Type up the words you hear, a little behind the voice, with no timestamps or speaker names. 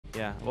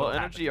Yeah, well,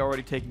 NRG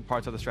already taking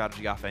parts of the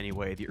strategy off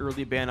anyway. The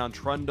early ban on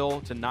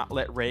Trundle to not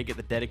let Ray get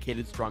the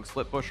dedicated strong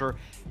split pusher.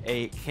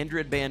 A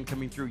Kindred ban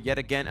coming through yet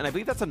again. And I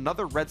believe that's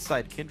another red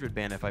side Kindred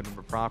ban, if I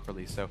remember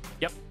properly. So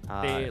yep,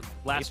 they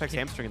APX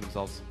hamstringing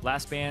themselves.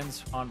 Last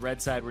bans on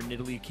red side were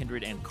Nidalee,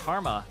 Kindred, and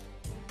Karma.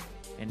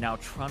 And now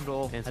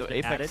Trundle and has so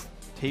been APX added.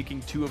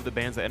 Taking 2 of the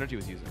bans that NRG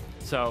was using.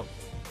 So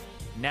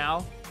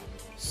now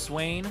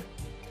Swain,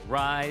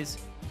 Rise,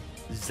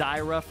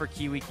 Zyra for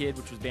Kiwikid,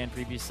 which was banned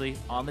previously,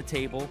 on the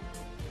table,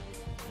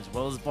 as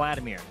well as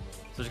Vladimir.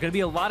 So there's going to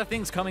be a lot of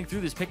things coming through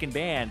this pick and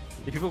ban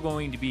that people are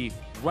going to be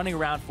running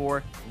around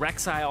for.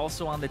 Rek'Sai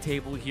also on the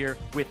table here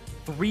with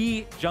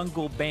 3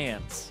 jungle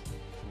bans.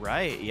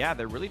 Right, yeah,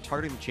 they're really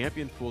targeting the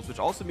champion pools, which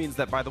also means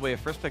that, by the way, a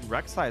first pick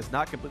Rek'Sai is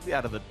not completely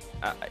out of the,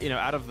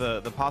 out of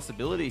the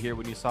possibility here.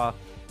 When you saw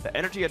that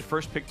NRG had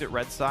first picked at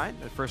red side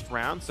the first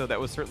round, so that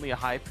was certainly a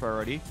high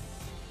priority.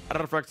 I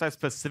don't know if Rek'Sai is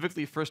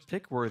specifically first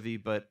pick worthy,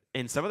 but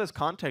in some of this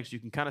context, you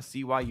can kind of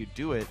see why you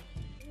do it.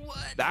 What?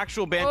 The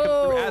actual ban comes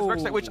through as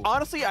Rek'Sai, which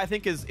honestly I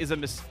think is a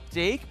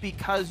mistake,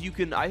 because you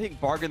can, I think,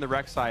 bargain the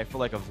Rek'Sai for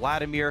like a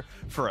Vladimir,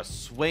 for a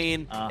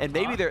Swain, and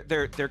maybe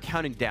they're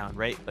counting down,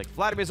 right? Like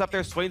Vladimir's up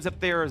there, Swain's up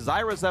there,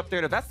 Zyra's up there.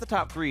 And if that's the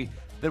top 3,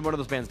 then one of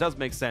those bans does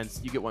make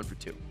sense. You get 1 for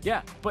 2.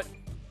 Yeah, but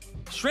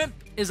Shrimp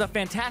is a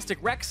fantastic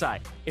Rek'Sai.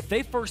 If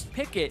they first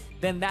pick it,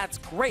 then that's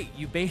great.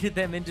 You baited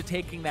them into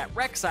taking that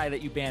Rek'Sai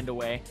that you banned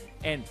away.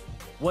 And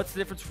what's the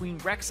difference between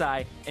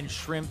Rek'Sai and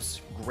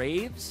Shrimp's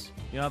Graves?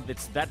 You know,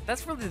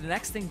 that's really the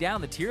next thing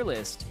down the tier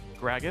list.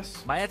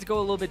 Gragas might have to go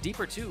a little bit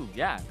deeper too.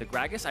 Yeah, the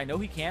Gragas, I know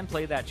he can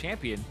play that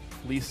champion.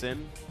 Lee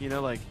Sin, you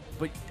know, like.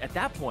 But at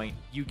that point,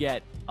 you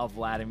get a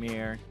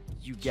Vladimir,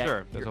 you get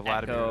there's your a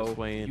Vladimir, Ekko,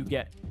 Swain. you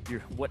get your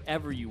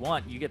whatever you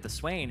want. You get the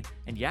Swain,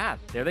 and yeah,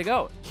 there they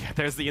go. Yeah,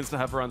 there's the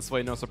instant hover on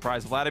Swain, no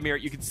surprise. Vladimir,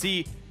 you can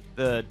see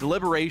the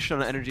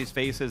deliberation on NRG's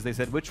faces. They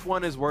said, which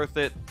one is worth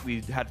it?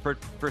 We had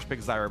first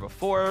pick Zyra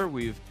before.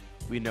 We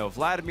know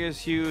Vladimir's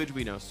huge.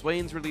 We know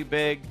Swain's really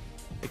big.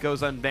 It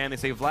goes unbanned. They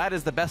say Vlad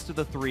is the best of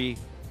the 3. You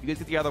guys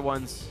get the other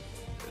ones.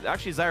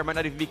 Actually, Zyra might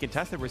not even be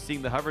contested. We're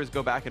seeing the hovers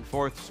go back and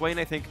forth. Swain,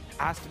 I think,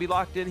 has to be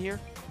locked in here.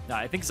 No,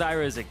 I think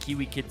Zyra is a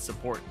Kiwikid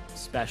support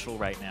special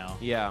right now.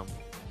 Yeah,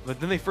 but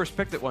then they first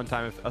picked it one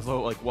time as though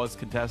it like was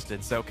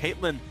contested. So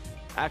Caitlyn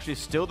actually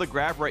still the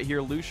grab right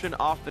here. Lucian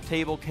off the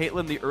table.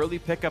 Caitlyn the early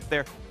pick up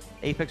there.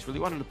 Apex really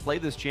wanted to play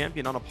this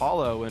champion on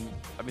Apollo, and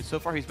I mean, so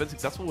far he's been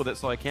successful with it,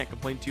 so I can't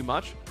complain too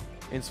much.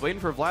 And Swain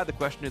for Vlad, the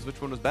question is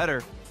which one was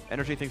better.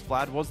 NRG thinks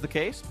Vlad was the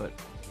case, but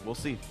we'll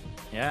see.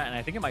 Yeah, and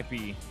I think it might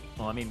be,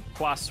 well, I mean,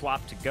 Quas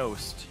swapped to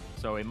Ghost,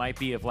 so it might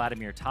be a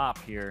Vladimir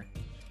top here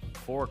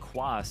for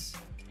Quas,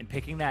 and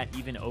picking that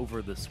even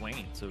over the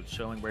Swain, so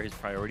showing where his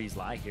priorities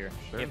lie here,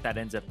 if that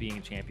ends up being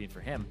a champion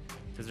for him,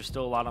 because there's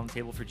still a lot on the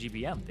table for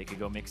GBM. They could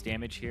go mix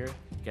damage here,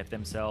 get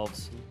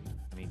themselves,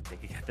 I mean, they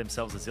could get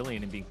themselves a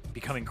Zillion and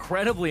become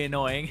incredibly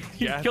annoying.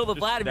 Yeah, you kill the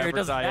Vladimir, it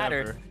doesn't matter.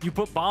 Ever. You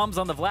put bombs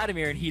on the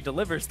Vladimir and he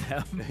delivers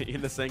them.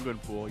 In the Sanguine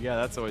pool. Yeah,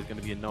 that's always going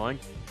to be annoying.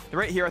 And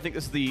right here, I think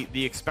this is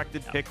the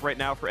expected pick right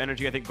now for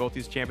NRG. I think both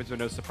these champions are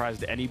no surprise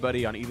to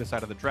anybody on either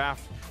side of the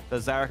draft. The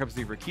Zyra comes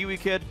through for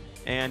Kiwikid,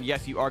 and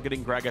yes, you are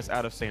getting Gragas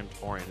out of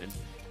Santorin.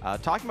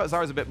 And talking about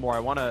Zyra's a bit more, I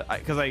want to,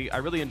 because I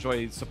really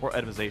enjoy support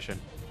itemization.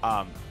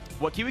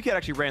 What Kiwikid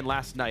actually ran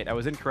last night, I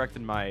was incorrect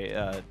in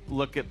my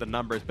look at the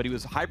numbers, but he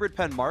was Hybrid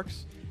Pen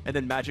Marks, and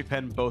then Magic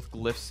Pen both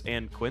Glyphs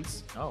and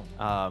Quints.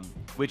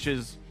 Which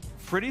is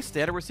pretty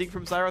standard we're seeing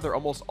from Zyra. They're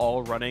almost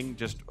all running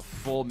just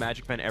full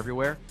Magic Pen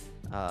everywhere.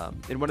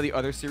 In one of the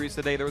other series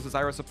today, there was a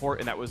Zyra support,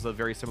 and that was a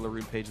very similar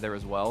rune page there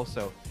as well.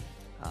 So,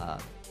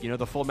 you know,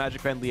 the full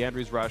Magic Pen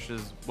Leandri's Rush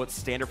is what's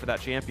standard for that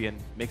champion.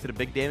 Makes it a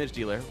big damage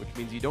dealer, which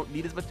means you don't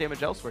need as much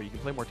damage elsewhere. You can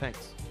play more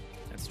tanks.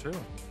 That's true.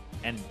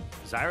 And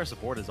Zyra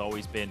support has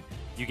always been,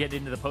 you get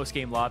into the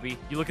post-game lobby,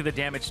 you look at the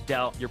damage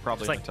dealt, you're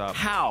probably like, on top.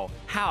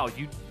 How?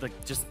 You,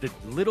 like, just the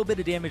little bit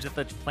of damage that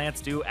the plants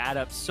do add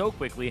up so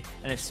quickly,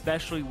 and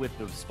especially with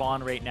the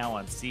spawn rate now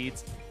on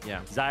seeds,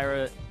 yeah,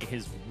 Zyra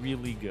is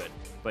really good.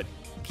 But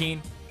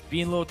Keane,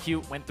 being a little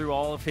cute, went through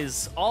all of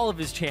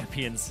his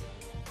champions.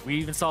 We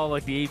even saw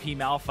like the AP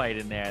Malphite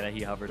in there that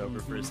he hovered over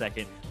for a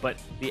second. But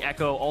the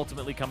Ekko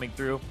ultimately coming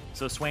through.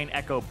 So Swain,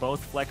 Ekko,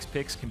 both flex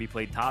picks can be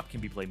played top, can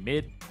be played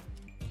mid.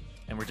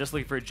 And we're just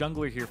looking for a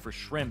jungler here for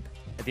Shrimp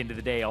at the end of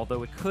the day,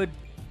 although it could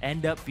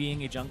end up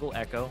being a jungle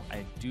Ekko.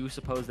 I do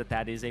suppose that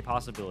that is a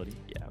possibility.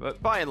 Yeah,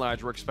 but by and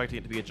large, we're expecting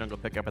it to be a jungle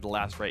pickup at the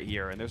last right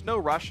here. And there's no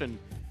rush, and,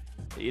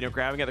 you know,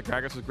 grabbing at the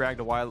Gragas was grabbed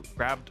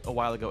a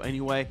while ago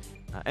anyway.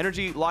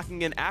 NRG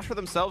locking in Ashe for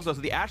themselves, though.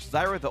 So the Ashe,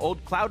 Zyra, the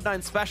old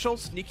Cloud9 special.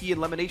 Sneaky and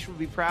Elimination would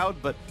be proud,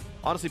 but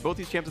honestly, both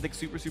these champs I think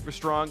super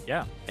strong.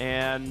 Yeah.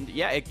 And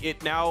yeah,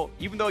 it now,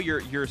 even though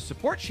your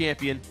support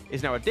champion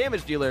is now a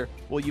damage dealer,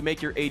 well, you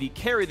make your AD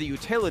carry the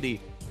utility.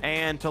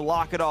 And to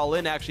lock it all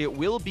in, actually, it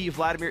will be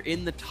Vladimir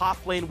in the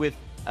top lane with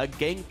a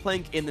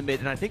Gangplank in the mid.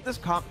 And I think this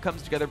comp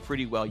comes together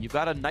pretty well. You've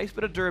got a nice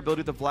bit of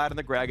durability with the Vlad and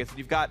the Gragas, and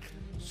you've got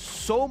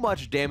so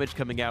much damage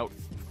coming out.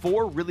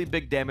 4 really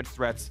big damage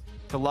threats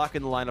to lock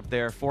in the lineup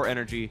there for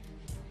NRG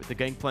with the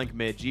Gangplank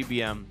mid,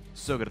 GBM,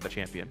 so good at the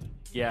champion.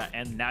 Yeah,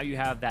 and now you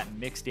have that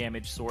mixed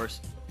damage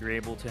source. You're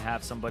able to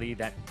have somebody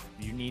that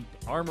you need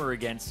armor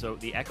against, so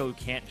the Ekko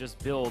can't just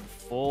build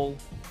full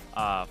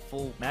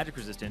magic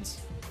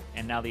resistance.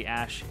 And now the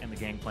Ashe and the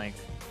Gangplank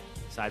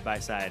side by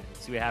side.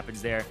 See what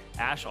happens there.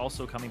 Ashe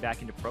also coming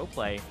back into pro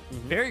play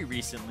very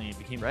recently.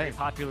 Became very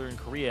popular in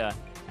Korea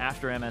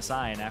after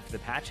MSI and after the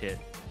patch hit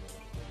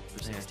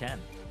for 610.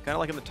 Kind of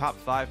like in the top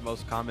 5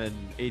 most common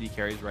AD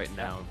carries right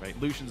now, right?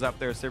 Lucian's up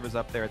there, Sivir's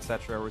up there,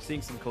 etc. We're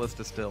seeing some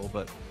Kalista still,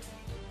 but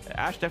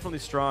Ashe definitely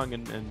strong,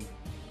 and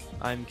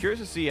I'm curious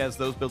to see as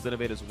those builds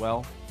innovate as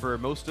well. For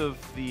most of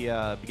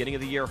the beginning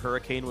of the year,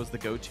 Hurricane was the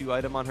go-to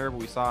item on her, but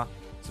we saw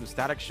some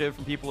static shiv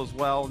from people as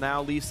well.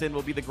 Now Lee Sin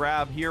will be the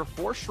grab here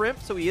for Shrimp,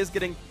 so he is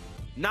getting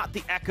not the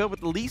Ekko, but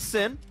the Lee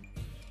Sin.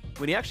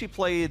 When he actually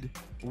played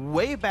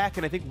way back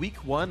in, I think, week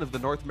 1 of the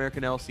North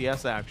American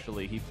LCS,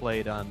 actually, he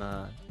played on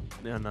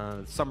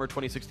Summer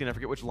 2016. I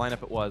forget which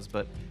lineup it was,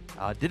 but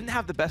didn't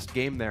have the best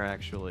game there,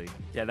 actually.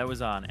 Yeah, that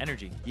was on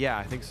NRG. Yeah,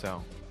 I think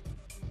so.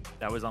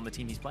 That was on the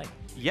team he's playing.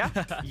 Yeah,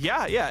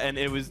 yeah, and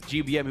it was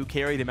GBM who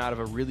carried him out of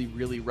a really,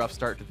 really rough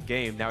start to the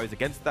game. Now he's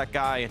against that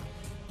guy, and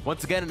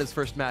once again in his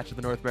first match of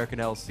the North American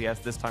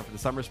LCS, this time for the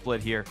Summer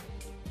split here.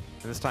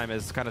 And this time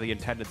as kind of the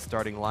intended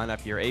starting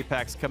lineup here.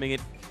 APX coming in.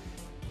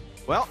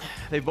 Well,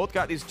 they've both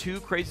got these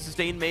 2 crazy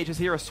sustained mages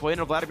here, a Swain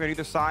and a Vladimir on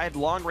either side,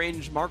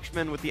 long-range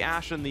marksman with the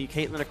Ashe and the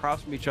Caitlyn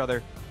across from each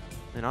other.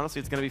 And honestly,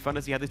 it's going to be fun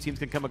to see how these teams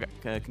can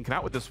come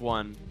out with this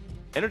one.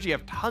 NRG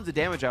have tons of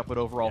damage output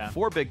overall,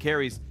 4 big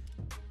carries.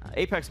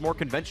 APX more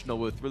conventional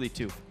with really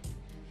 2.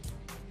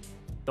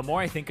 The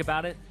more I think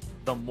about it,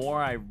 the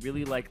more I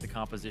really like the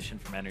composition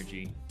from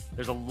NRG.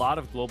 There's a lot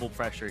of global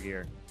pressure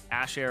here.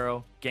 Ashe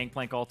Arrow,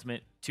 Gangplank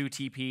Ultimate, 2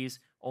 TPs,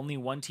 only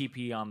 1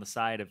 TP on the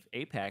side of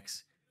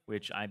APEX,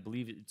 which I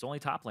believe it's only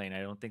top lane.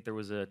 I don't think there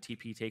was a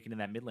TP taken in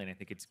that mid lane. I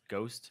think it's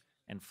Ghost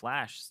and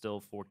Flash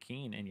still for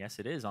Keane, and yes,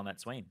 it is on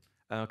that Swain.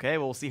 Okay,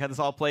 well, we'll see how this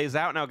all plays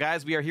out. Now,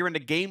 guys, we are here into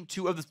game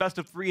 2 of this best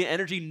of 3,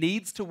 and NRG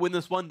needs to win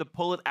this one to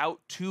pull it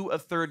out to a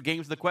 3rd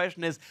game. So the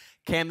question is,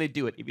 can they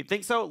do it? If you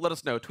think so, let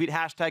us know. Tweet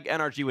hashtag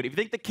NRG win. If you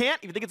think they can't,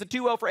 if you think it's a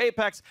 2-0 for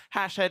APEX,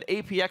 hashtag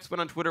APX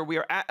win on Twitter. We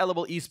are at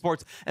NRG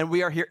eSports, and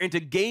we are here into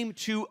game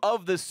 2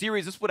 of this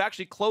series. This would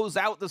actually close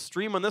out the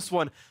stream on this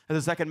one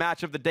as the 2nd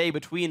match of the day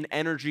between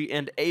NRG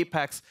and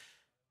APEX.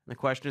 And the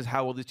question is,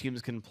 how well these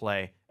teams can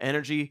play.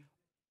 NRG,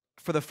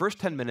 for the first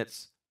 10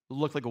 minutes,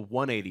 looked like a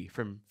 180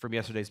 from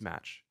yesterday's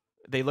match.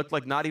 They looked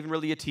like not even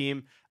really a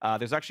team.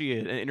 There's actually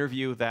an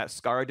interview that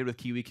Skara did with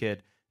Kiwikid,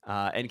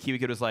 and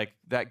Kiwikid was like,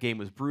 that game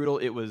was brutal.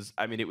 It was,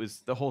 I mean, it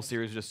was, the whole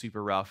series was just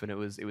super rough, and it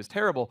was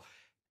terrible.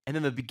 And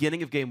then the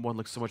beginning of game 1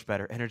 looked so much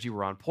better. NRG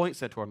were on point.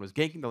 Santorin was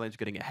ganking. The lanes were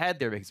getting ahead.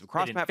 They were making some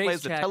cross-map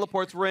plays. The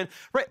teleports were in.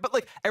 Right, but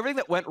like everything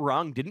that went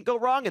wrong didn't go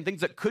wrong, and things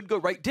that could go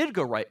right did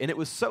go right. And it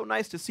was so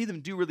nice to see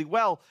them do really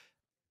well.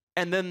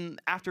 And then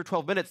after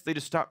 12 minutes, they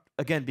just stopped,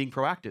 again, being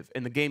proactive.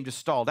 And the game just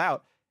stalled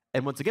out.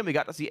 And once again, we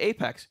got to see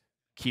APEX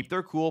keep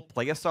their cool,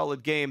 play a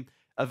solid game.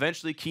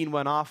 Eventually, Keane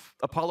went off.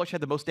 Apollo had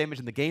the most damage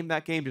in the game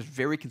that game, just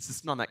very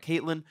consistent on that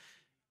Caitlyn.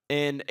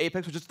 And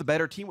APEX was just the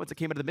better team once it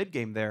came into the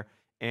mid-game there.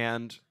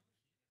 And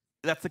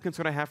that's the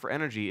concern I have for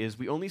NRG, is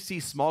we only see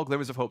small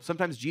glimmers of hope.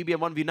 Sometimes GBM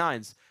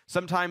 1v9s.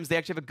 Sometimes they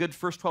actually have a good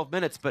first 12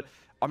 minutes, but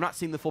I'm not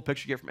seeing the full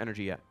picture yet from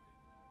NRG yet.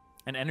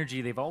 And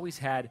NRG, they've always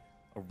had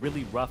a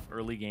really rough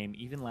early game,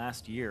 even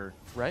last year.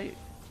 Right.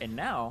 And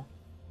now,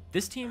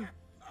 this team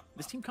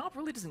comp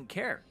really doesn't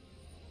care.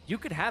 You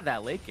could have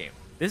that late game.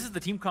 This is the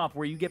team comp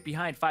where you get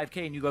behind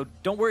 5K and you go,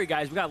 don't worry,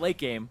 guys, we got late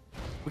game.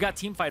 We got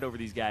team fight over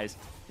these guys.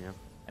 Yeah.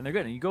 And they're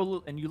good. And you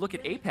go and you look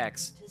at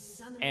APEX,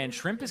 and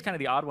Shrimp is kind of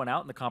the odd one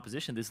out in the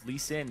composition. This Lee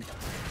Sin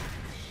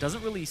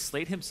doesn't really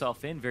slate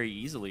himself in very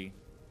easily.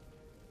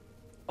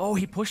 Oh,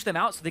 he pushed them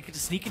out so they could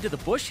just sneak into the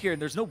bush here, and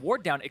there's no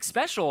ward down.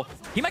 Xpecial,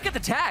 he might get the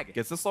tag.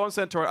 Gets the slow on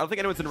Santorin. I don't think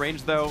anyone's in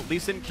range, though. Lee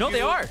Sin Q. No,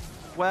 they are.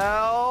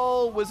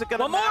 Well, was it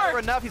going to matter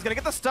enough? He's going to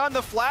get the stun,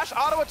 the flash,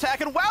 auto attack,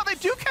 and wow, they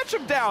do catch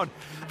him down.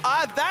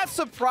 That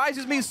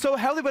surprises me so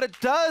heavily, but it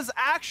does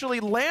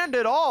actually land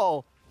it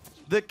all.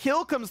 The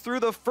kill comes through,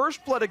 the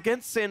first blood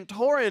against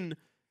Santorin.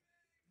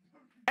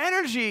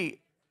 NRG,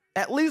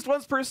 at least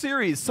once per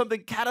series, something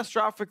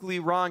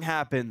catastrophically wrong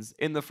happens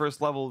in the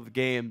first level of the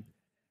game.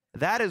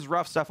 That is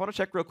rough stuff. I want to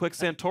check real quick.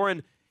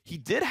 Santorin, he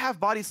did have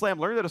Body Slam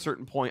learned at a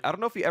certain point. I don't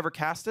know if he ever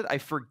cast it. I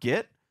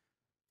forget.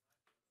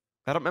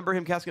 I don't remember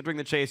him casting it during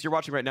the chase. You're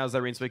watching right now,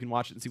 Zirene, so we can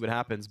watch it and see what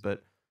happens.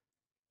 But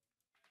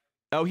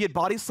oh, he had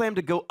Body Slam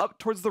to go up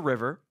towards the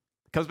river.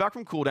 Comes back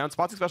from cooldown,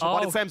 spots Xpecial,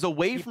 Body Slams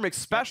away from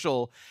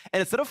Xpecial. And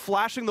instead of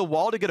flashing the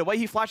wall to get away,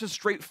 he flashes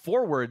straight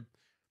forward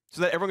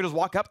so that everyone can just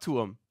walk up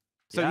to him.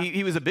 So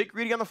he was a bit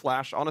greedy on the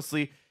flash,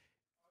 honestly.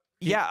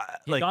 Yeah,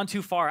 he'd gone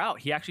too far out.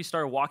 He actually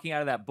started walking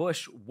out of that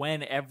bush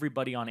when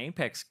everybody on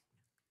Apex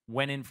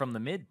went in from the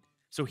mid.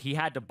 So he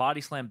had to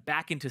body slam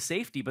back into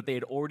safety, but they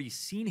had already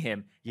seen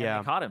him and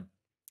they caught him.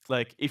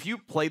 Like, if you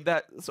played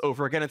that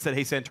over again and said,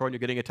 hey, Santorin, you're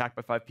getting attacked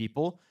by 5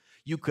 people,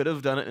 you could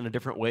have done it in a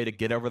different way to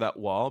get over that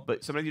wall,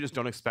 but sometimes you just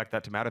don't expect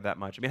that to matter that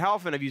much. I mean, how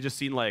often have you just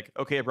seen, like,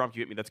 okay, Braum,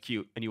 you hit me, that's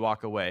cute, and you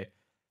walk away?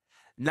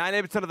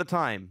 90% of the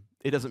time,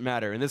 it doesn't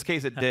matter. In this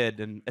case, it did,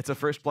 and it's a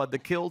first blood. The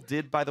kill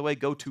did, by the way,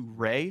 go to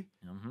Ray.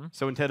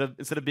 So instead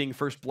of being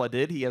first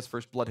blooded, he has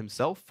first blood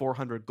himself.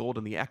 400 gold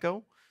in the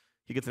Ekko.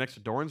 He gets an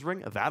extra Doran's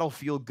Ring. That'll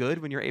feel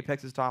good when you're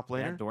Apex's top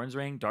laner. Yeah, Doran's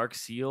Ring, Dark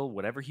Seal,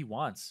 whatever he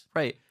wants.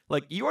 Right.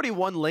 Like, you already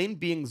won lane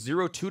being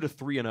 0-2 to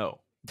 3-0.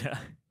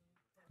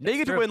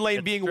 Negative win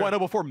lane being 1-0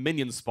 before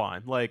minions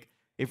spawn. Like,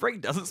 if Phreak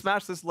doesn't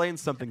smash this lane,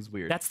 something's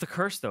weird. That's the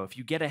curse, though. If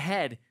you get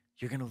ahead,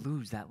 you're going to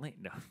lose that lane.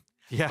 No.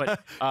 Yeah. But,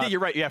 yeah, you're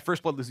right. Yeah,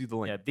 first blood loses you the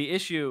lane. Yeah, the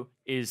issue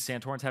is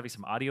Santorin's having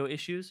some audio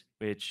issues,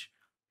 which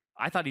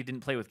I thought he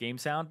didn't play with game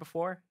sound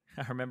before.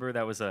 I remember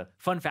that was a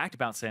fun fact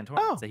about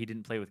Santorin, that he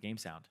didn't play with game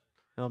sound.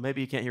 Well,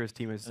 maybe you can't hear his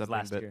teammates.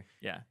 Last year.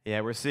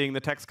 Yeah, we're seeing the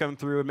text come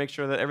through and make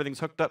sure that everything's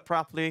hooked up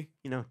properly.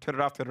 You know, turn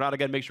it off, turn it on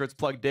again, make sure it's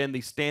plugged in.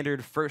 The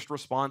standard first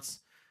response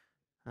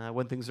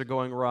when things are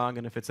going wrong,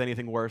 and if it's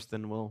anything worse,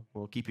 then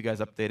we'll keep you guys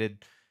updated.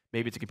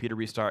 Maybe it's a computer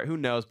restart, who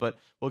knows? But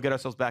we'll get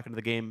ourselves back into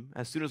the game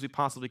as soon as we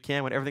possibly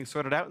can when everything's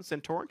sorted out and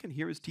Santorin can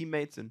hear his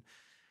teammates and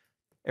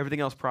everything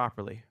else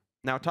properly.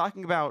 Now,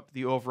 talking about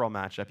the overall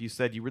matchup, you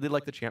said you really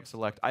like the champ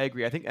select. I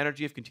agree. I think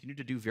NRG have continued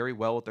to do very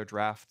well with their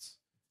drafts.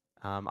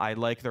 I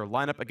like their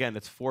lineup. Again,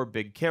 it's 4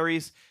 big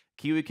carries.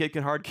 Kiwikid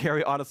can hard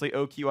carry. Honestly,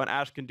 OQ on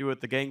Ashe can do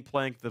it. The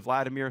Gangplank, the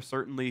Vladimir,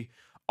 certainly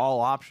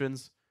all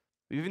options.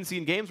 We've even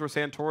seen games where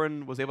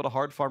Santorin was able to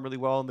hard farm really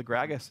well in the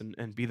Gragas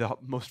and be the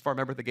most farm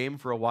member of the game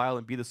for a while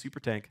and be the super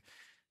tank.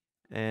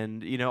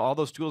 And, you know, all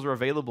those tools are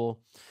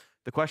available.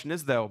 The question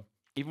is, though,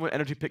 even when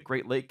NRG pick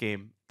great late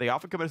game, they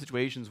often come into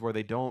situations where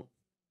they don't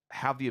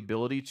have the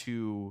ability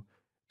to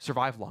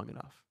survive long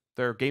enough.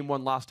 Their game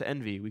 1 loss to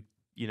Envy,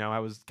 I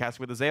was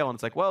casting with Azale, and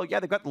it's like, well, yeah,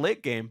 they got the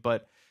late game,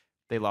 but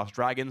they lost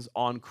dragons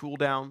on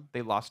cooldown.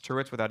 They lost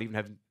turrets without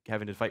even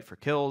having to fight for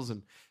kills,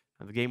 and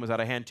the game was out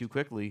of hand too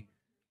quickly.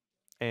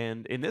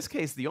 And in this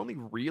case, the only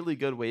really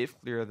good wave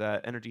clear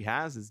that NRG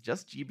has is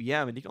just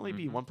GBM, and he can only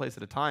be one place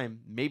at a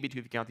time, maybe 2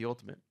 if you count the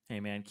ultimate. Hey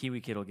man,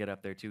 Kiwikid will get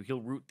up there too.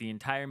 He'll root the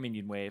entire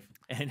minion wave,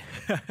 and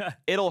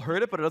it'll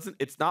hurt it, but it doesn't.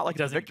 It's not like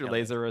a Victor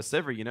Laser or a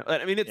Sivir, you know.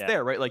 I mean, it's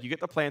there, right? Like you get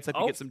the plant set,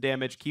 you get some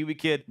damage.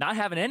 Kiwikid not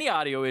having any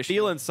audio issues,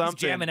 feeling something,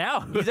 he's jamming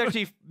out. He's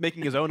actually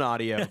making his own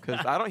audio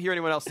because I don't hear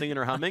anyone else singing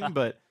or humming,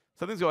 but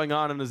something's going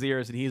on in his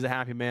ears, and he's a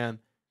happy man.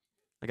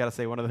 I gotta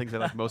say, one of the things I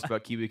like most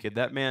about Kiwikid,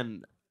 that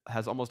man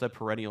has almost a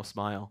perennial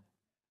smile.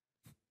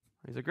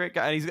 He's a great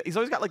guy. And he's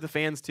always got like the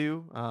fans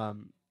too.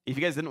 If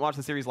you guys didn't watch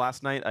the series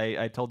last night,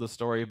 I told this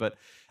story, but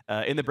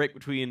in the break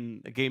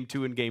between game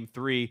 2 and game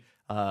 3,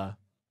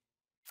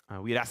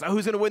 we'd asked,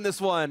 who's going to win this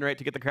one, right,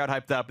 to get the crowd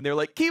hyped up. And they were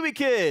like,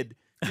 Kiwikid!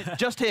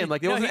 Just him.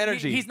 Like, there wasn't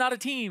energy. He's not a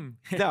team.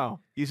 No,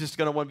 he's just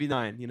going to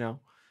 1v9, you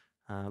know.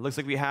 Looks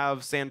like we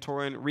have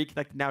Santorin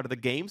reconnected now to the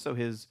game, so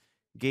his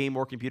game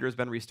or computer has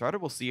been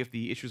restarted. We'll see if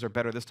the issues are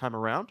better this time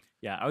around.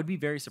 Yeah, I would be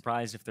very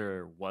surprised if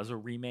there was a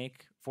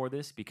remake for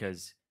this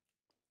because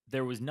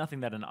there was nothing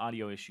that an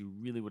audio issue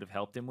really would have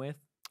helped him with.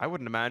 I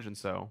wouldn't imagine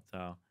so.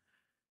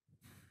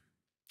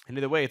 And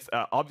either way, it's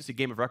obviously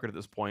game of record at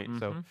this point.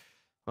 So,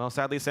 well,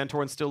 sadly,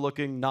 Santorin's still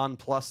looking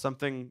non-plus,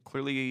 something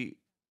clearly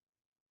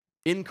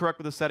incorrect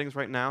with the settings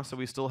right now. So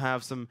we still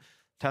have some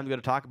time to go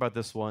to talk about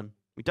this one.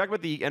 We talked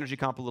about the NRG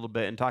comp a little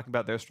bit and talking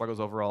about their struggles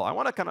overall. I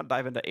want to kind of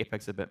dive into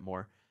Apex a bit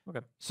more. Okay.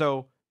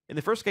 So in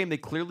the first game, they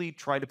clearly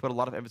tried to put a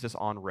lot of emphasis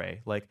on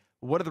Ray. Like,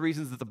 one of the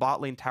reasons that the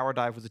bot lane tower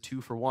dive was a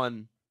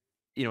 2-for-1,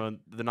 you know,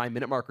 the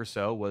 9-minute mark or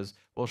so was,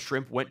 well,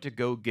 Shrimp went to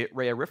go get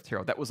Ray a Rift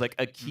Hero. That was like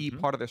a key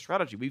part of their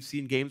strategy. We've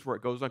seen games where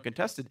it goes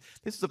uncontested.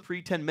 This is a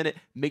pre-10-minute,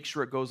 make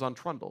sure it goes on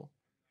Trundle.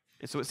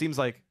 And so it seems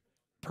like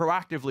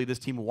proactively this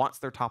team wants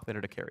their top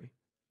laner to carry.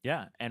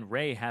 Yeah, and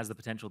Ray has the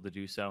potential to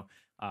do so.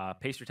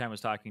 Pacer Time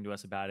was talking to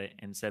us about it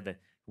and said that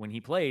when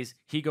he plays,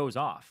 he goes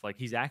off. Like,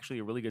 he's actually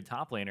a really good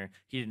top laner.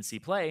 He didn't see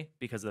play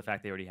because of the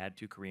fact they already had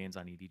 2 Koreans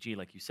on EDG,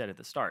 like you said at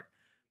the start.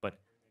 But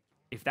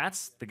if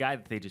that's the guy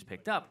that they just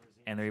picked up,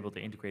 and they're able to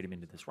integrate him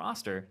into this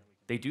roster,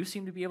 they do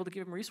seem to be able to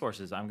give him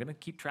resources. I'm going to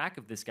keep track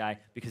of this guy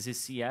because his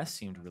CS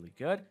seemed really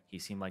good. He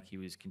seemed like he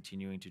was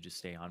continuing to just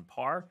stay on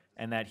par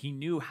and that he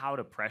knew how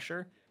to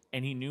pressure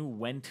and he knew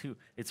when to,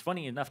 it's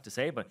funny enough to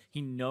say, but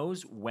he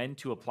knows when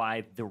to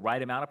apply the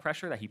right amount of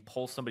pressure that he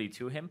pulls somebody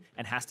to him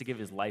and has to give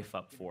his life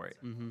up for it.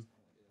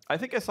 I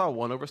think I saw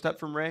one overstep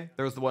from Ray.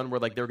 There was the one where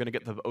like they were going to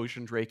get the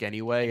Ocean Drake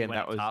anyway, and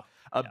that was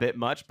a bit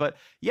much. But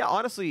yeah,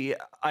 honestly,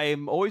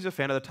 I'm always a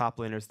fan of the top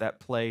laners that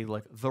play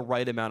like the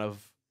right amount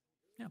of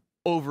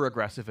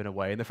over-aggressive in a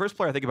way. And the first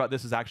player I think about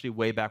this is actually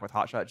way back with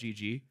Hotshot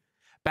GG.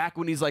 Back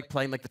when he's like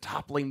playing like the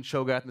top lane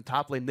Cho'Gath and the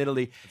top lane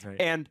Nidalee.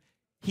 And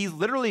he's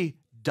literally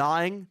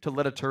dying to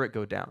let a turret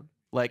go down.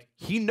 Like,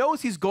 he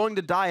knows he's going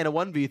to die in a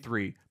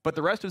 1v3, but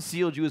the rest of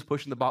CLG was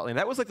pushing the bot lane.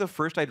 That was like the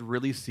first I'd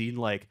really seen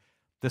like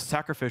the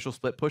sacrificial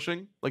split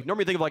pushing. Like,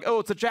 normally you think of like, oh,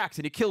 it's a Jax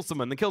and he kills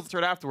someone, then kills the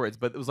turret afterwards.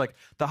 But it was like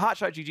the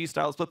Hotshot GG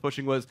style split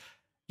pushing was,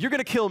 you're going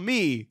to kill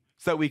me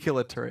so that we kill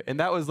a turret. And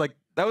that was like,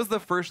 that was the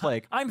first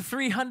like... I'm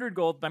 300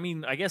 gold. I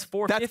mean, I guess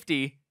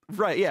 450.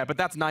 Right, yeah, but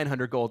that's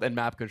 900 gold and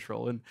map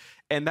control,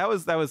 and that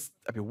was I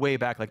mean way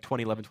back like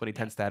 2011,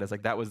 2010 status.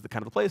 Like that was the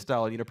kind of the play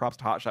style. And, you know, props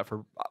to Hotshot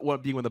for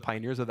being one of the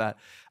pioneers of that.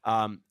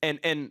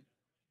 And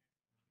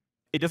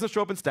it doesn't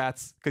show up in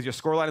stats because your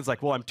scoreline is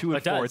like, well, I'm 2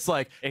 and 4. It's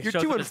like you're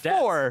 2 and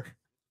 4,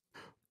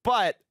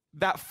 but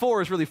that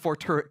 4 is really 4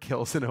 turret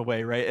kills in a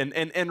way, right?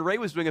 And Ray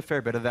was doing a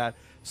fair bit of that.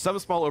 Some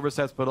small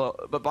oversets,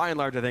 but by and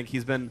large, I think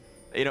he's been,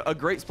 you know, a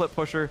great split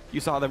pusher. You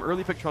saw them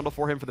early pick Trundle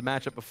for him for the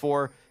matchup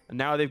before, and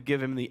now they've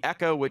given him the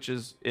Ekko, which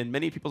is, in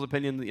many people's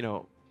opinion, you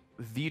know,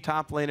 the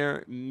top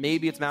laner.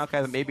 Maybe it's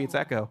Maokai, but maybe it's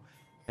Ekko.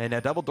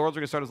 And double doors are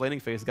going to start his laning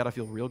phase. It's got to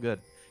feel real good.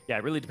 Yeah,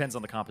 it really depends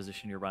on the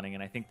composition you're running,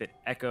 and I think that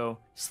Ekko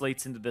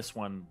slates into this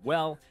one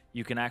well.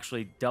 You can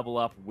actually double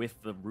up with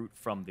the root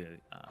from the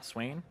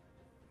Swain,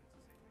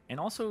 and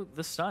also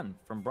the stun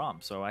from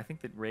Braum. So I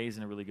think that Ray's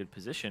in a really good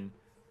position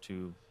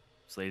to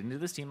slate into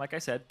this team, like I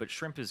said, but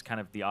Shrimp is kind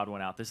of the odd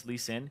one out. This Lee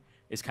Sin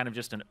is kind of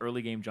just an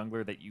early game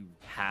jungler that you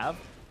have,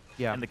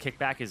 and the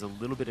kickback is a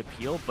little bit of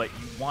peel, but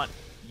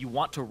you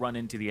want to run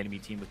into the enemy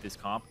team with this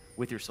comp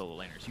with your solo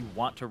laners. You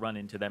want to run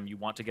into them. You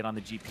want to get on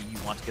the GP.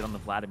 You want to get on the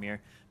Vladimir.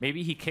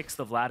 Maybe he kicks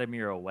the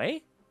Vladimir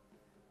away,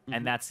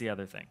 and that's the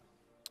other thing.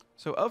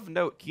 So of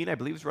note, Keane, I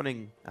believe, is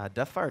running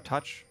Deathfire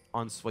Touch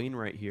on Swain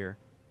right here.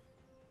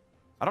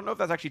 I don't know if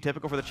that's actually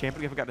typical for the champion.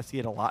 We haven't got to see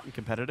it a lot in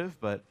competitive,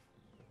 but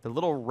the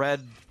little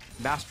red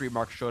mastery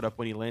mark showed up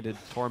when he landed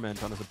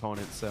Torment on his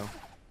opponent. So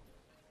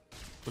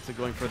looks like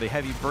going for the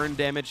heavy burn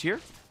damage here.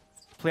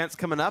 Plants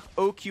coming up.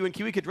 OQ and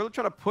Kiwikid really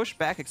trying to push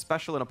back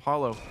Xpecial and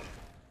Apollo.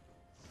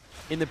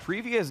 In the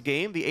previous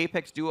game, the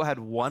Apex duo had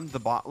won the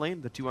bot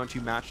lane, the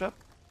 2-on-2 matchup.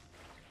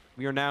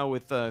 We are now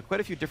with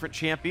quite a few different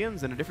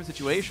champions in a different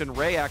situation.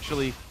 Ray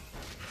actually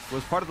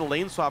was part of the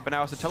lane swap and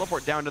now has to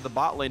teleport down to the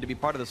bot lane to be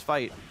part of this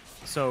fight.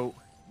 So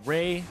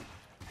Ray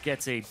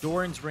gets a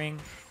Doran's Ring.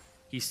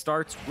 He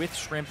starts with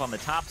Shrimp on the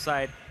top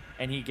side,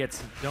 and he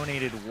gets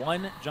donated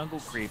 1 jungle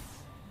creep,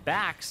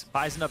 backs,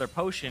 buys another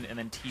potion, and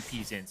then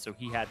TPs in. So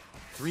he had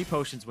 3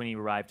 potions when he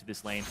arrived to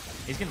this lane.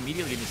 He's going to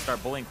immediately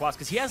start bullying Quas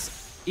because he has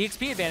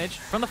EXP advantage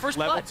from the first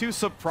Level blood. 2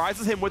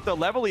 surprises him with the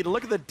level lead.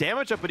 Look at the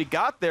damage up that he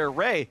got there.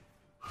 Ray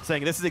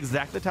saying, this is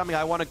exactly the timing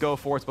I want to go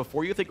for. It's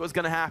before you think it was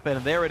going to happen,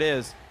 and there it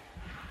is.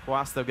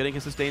 Quas, though, getting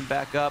his sustain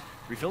back up.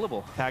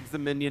 Refillable. Tags the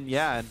minion,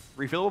 yeah, and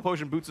refillable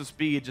potion boots his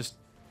speed. Just,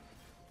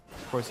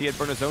 of course, he had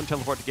burned his own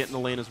teleport to get in the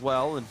lane as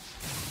well, and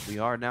we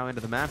are now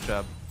into the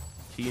matchup.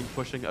 Keane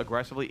pushing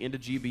aggressively into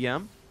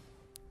GBM,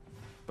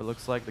 but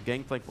looks like the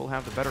Gangplank will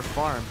have the better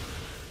farm.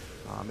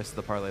 Missed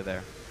the parlay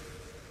there.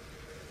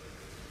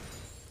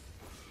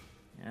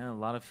 Yeah, a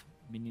lot of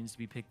minions to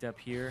be picked up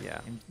here.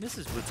 Yeah. And this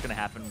is what's going to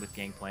happen with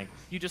Gangplank.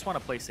 You just want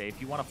to play safe.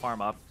 You want to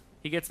farm up.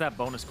 He gets that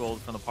bonus gold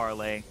from the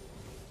parlay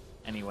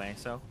anyway,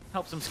 so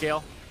helps him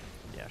scale.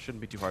 Yeah, shouldn't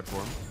be too hard for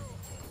him.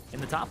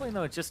 In the top lane,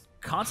 though, it's just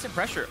constant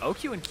pressure.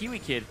 OQ and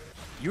Kiwikid,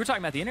 you were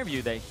talking about the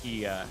interview that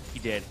he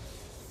did.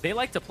 They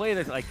like to play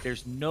that like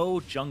there's no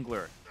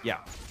jungler. Yeah.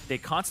 They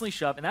constantly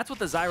shove, and that's what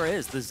the Zyra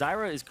is. The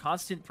Zyra is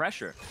constant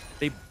pressure.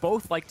 They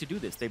both like to do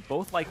this. They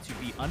both like to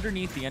be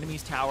underneath the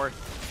enemy's tower,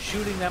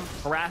 shooting them,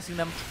 harassing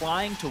them,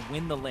 trying to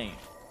win the lane.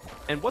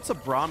 And what's a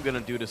Braum going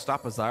to do to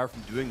stop a Zyra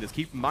from doing this?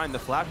 Keep in mind, the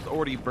flash is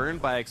already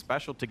burned by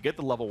Xpecial to get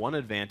the level 1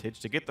 advantage,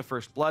 to get the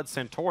first blood.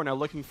 Santorin now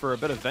looking for a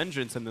bit of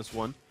vengeance in this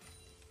one.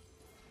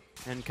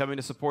 And coming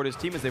to support his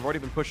team as they've already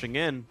been pushing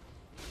in.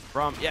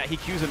 Braum, yeah, he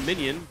Qs a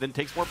minion, then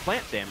takes more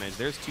plant damage.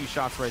 There's 2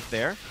 shots right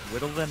there.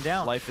 Whittle them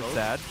down. Life is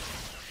sad.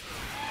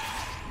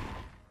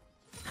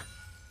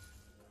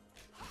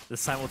 The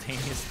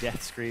simultaneous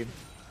death scream.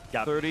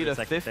 Got 30 to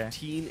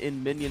 15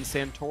 in minion.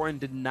 Santorin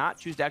did not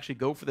choose to actually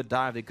go for the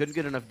dive. They couldn't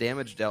get enough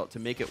damage dealt to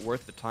make it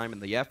worth the time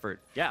and the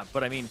effort. Yeah,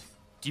 but I mean,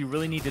 do you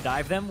really need to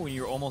dive them when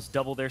you're almost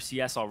double their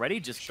CS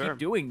already? Just keep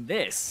doing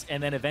this,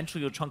 and then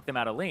eventually you'll chunk them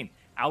out of lane.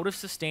 Out of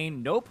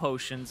sustain, no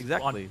potions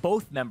on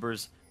both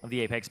members of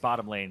the Apex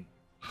bottom lane.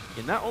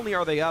 And not only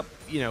are they up,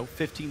 you know,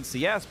 15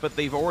 CS, but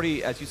they've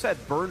already, as you said,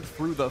 burned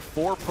through the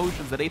 4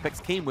 potions that Apex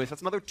came with.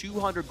 That's another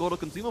 200 gold of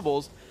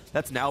consumables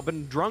that's now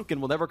been drunk and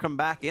will never come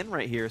back in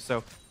right here.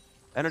 So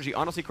NRG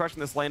honestly crushing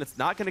this lane. It's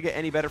not going to get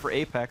any better for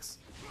Apex.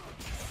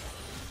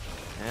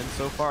 And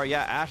so far,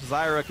 yeah, Ashe,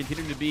 Zyra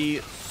continuing to be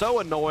so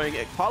annoying.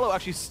 Apollo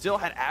actually still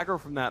had aggro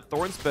from that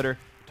Thorn Spitter.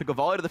 Took a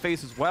volley to the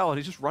face as well, and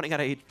he's just running out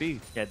of HP.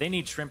 Yeah, they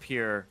need Shrimp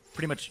here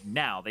pretty much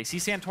now. They see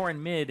Santorin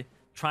mid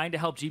trying to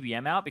help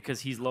GBM out because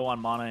he's low on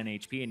mana and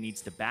HP and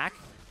needs to back.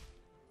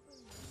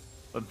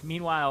 But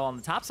meanwhile, on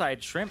the top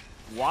side, Shrimp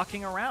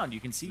walking around. You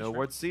can see no Shrimp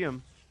word to see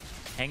him.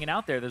 Hanging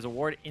out there. There's a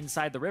ward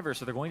inside the river,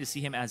 so they're going to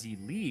see him as he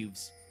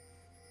leaves.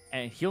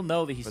 And he'll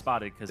know that he's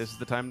spotted because this is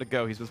the time to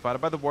go. He's been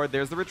spotted by the ward.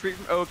 There's the retreat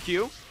from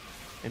OQ.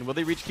 And will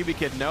they reach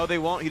Kiwikid? No, they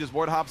won't. He just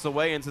ward hops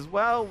away and says,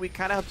 well, we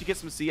kind of helped you get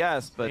some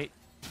CS, but...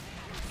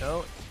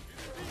 No.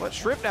 But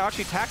Shrimp now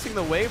actually taxing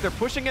the wave. They're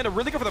pushing in to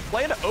really go for the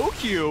play into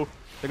OQ.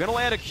 They're going to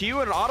land a Q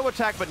and an auto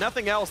attack, but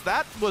nothing else.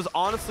 That was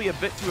honestly a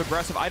bit too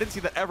aggressive. I didn't see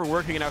that ever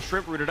working, and now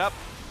Shrimp rooted up,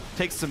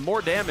 takes some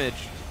more damage.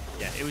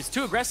 Yeah, it was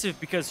too aggressive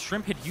because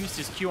Shrimp had used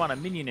his Q on a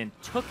minion and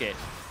took it.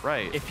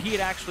 Right. If he had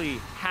actually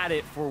had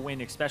it for when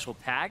Xpecial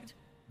tagged,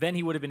 then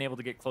he would have been able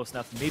to get close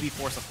enough, maybe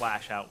force a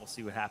flash out. We'll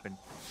see what happened.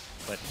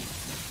 But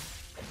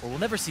we'll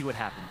never see what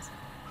happens.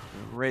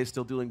 Ray's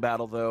still dueling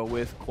battle, though,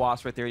 with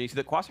Quas right there. And you see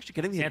that Quas actually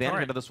getting the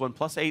advantage of this one.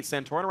 +8,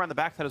 Santorin around the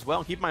backside as well.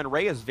 And keep in mind,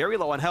 Ray is very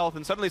low on health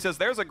and suddenly says,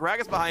 there's a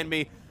Gragas behind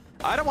me.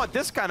 I don't want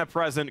this kind of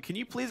present. Can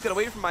you please get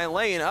away from my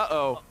lane?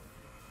 Uh-oh.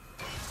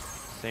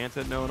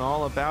 Santa known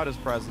all about his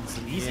presence.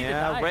 And easy to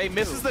die, Ray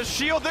misses the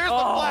shield. There's the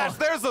flash.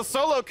 There's the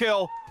solo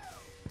kill.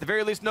 At the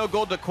very least, no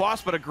gold to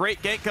Quas, but a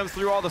great gank comes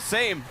through all the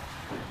same.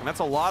 And that's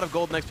a lot of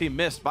golden XP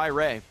missed by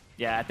Ray.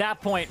 Yeah, at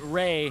that point,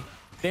 Ray,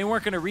 they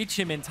weren't going to reach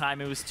him in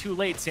time. It was too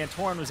late.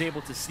 Santorin was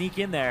able to sneak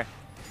in there,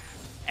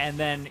 and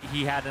then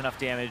he had enough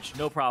damage,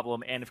 no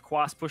problem. And if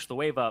Quas pushed the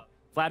wave up,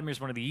 Vladimir's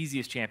one of the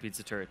easiest champions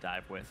to turret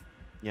dive with.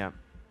 Yeah.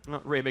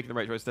 Well, Ray making the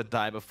right choice to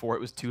die before it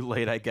was too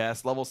late, I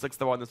guess. Level 6,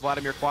 though, on this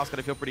Vladimir. Quas going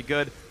to feel pretty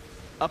good.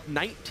 Up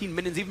 19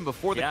 minions even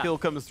before the kill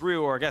comes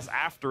through, or I guess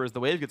after as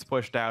the wave gets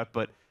pushed out.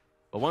 But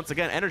once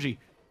again, NRG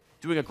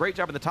doing a great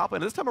job in the top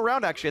lane. This time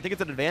around, actually, I think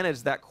it's an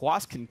advantage that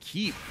Quas can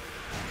keep.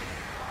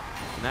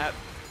 And that,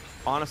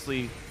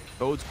 honestly,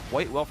 bodes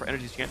quite well for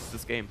NRG's chances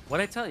this game.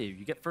 What'd I tell you?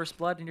 You get first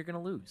blood and you're going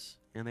to lose.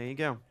 And there you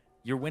go.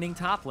 You're winning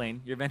top lane,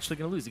 you're eventually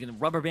going to lose. You're going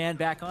to rubber band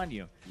back on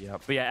you.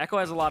 Yep. But yeah, Ekko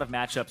has a lot of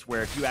matchups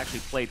where if you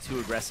actually play too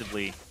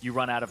aggressively, you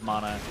run out of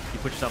mana, you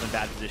put yourself in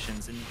bad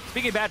positions. And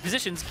speaking of bad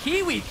positions,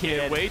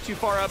 Kiwikid. Way too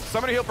far up.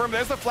 Somebody heal for him.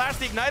 There's the flash.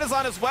 The ignite is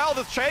on as well.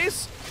 The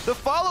chase, the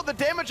follow, the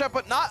damage up,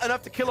 but not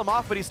enough to kill him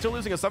off. But he's still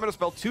losing a summoner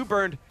spell. 2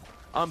 burned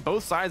on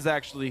both sides,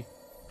 actually.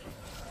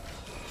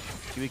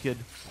 Kiwikid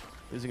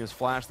losing his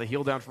flash. The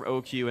heal down from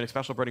OQ and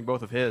Xpecial burning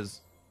both of his.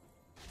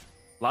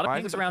 A lot of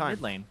pings around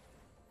mid lane.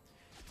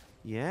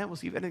 Yeah, we'll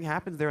see if anything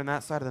happens there on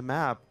that side of the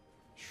map.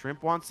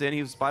 Shrimp wants in.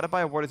 He was spotted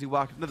by a ward as he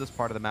walked into this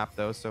part of the map,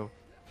 though, so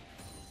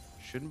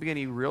shouldn't be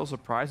any real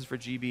surprises for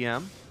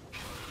GBM.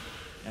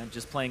 And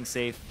just playing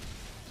safe,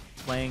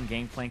 playing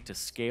Gangplank to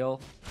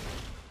scale,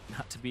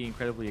 not to be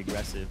incredibly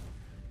aggressive.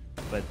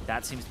 But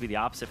that seems to be the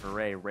opposite for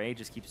Ray. Ray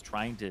just keeps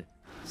trying to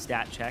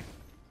stat check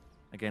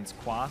against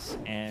Quas,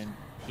 and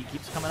he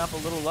keeps coming up a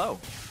little low.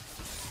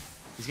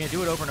 He's going to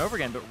do it over and over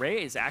again, but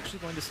Ray is actually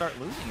going to start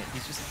losing it.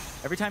 He's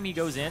just, every time he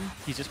goes in,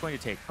 he's just going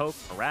to take poke,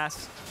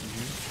 harass,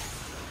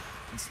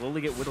 and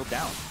slowly get whittled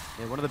down.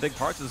 Yeah, one of the big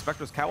parts is the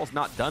Spectre's Cowl's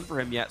not done for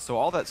him yet, so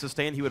all that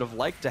sustain he would have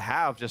liked to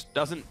have just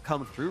doesn't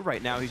come through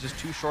right now. He's just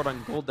too short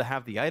on gold to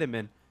have the item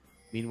in.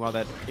 Meanwhile,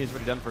 that is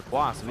already done for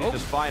Quas, and he's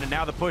just fine. And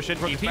now the push in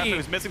for the Spectre,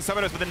 who's missing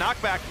summoners with the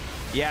knockback.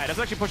 Yeah, it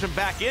doesn't actually push him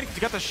back in because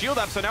he got the shield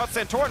up, so now it's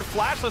Santorin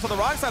flashless on the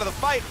wrong side of the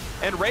fight,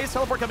 and Ray's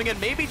teleport coming in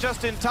maybe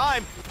just in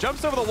time.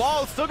 Jumps over the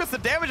wall, still gets the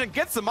damage and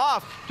gets him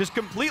off. Just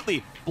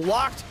completely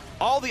blocked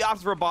all the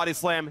options for a body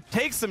slam,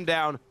 takes him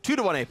down,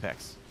 2-1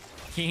 Apex.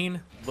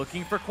 Keane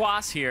looking for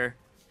Quas here.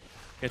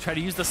 Gonna try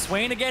to use the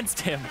Swain against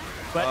him,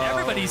 but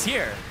everybody's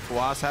here.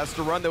 Quas has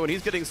to run though, and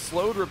he's getting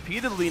slowed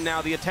repeatedly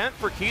now. The attempt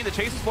for Keane to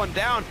chase this one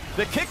down,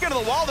 the kick into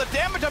the wall, the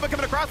damage of it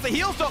coming across, the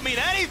heals don't mean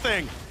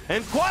anything.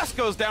 And Quas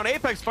goes down,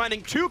 Apex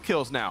finding 2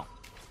 kills now.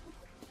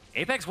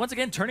 Apex once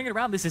again turning it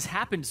around. This has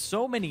happened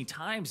so many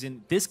times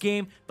in this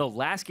game, the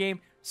last game.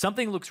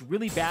 Something looks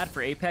really bad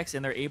for Apex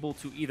and they're able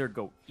to either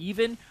go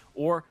even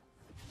or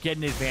get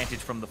an advantage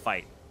from the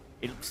fight.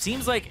 It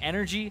seems like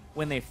NRG,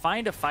 when they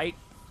find a fight,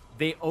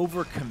 they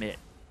overcommit.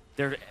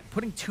 They're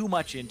putting too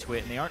much into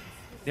it, and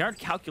they aren't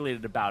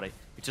calculated about it.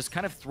 It's just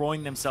kind of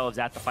throwing themselves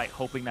at the fight,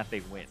 hoping that they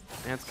win.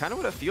 And it's kind of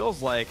what it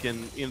feels like.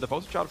 And the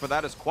poster child for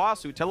that is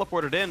Quas, who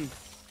teleported in,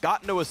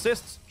 got no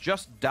assists,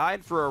 just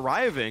died for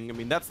arriving. I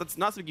mean, that's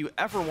not something you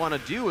ever want to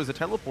do as a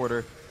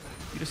teleporter.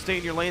 You just stay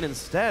in your lane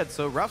instead.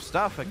 So rough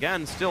stuff.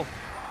 Again, still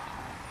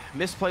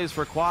misplays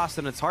for Quas,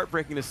 and it's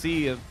heartbreaking to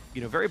see a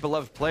very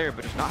beloved player,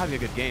 but just not having a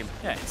good game.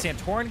 Yeah,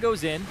 Santorin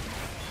goes in,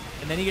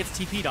 and then he gets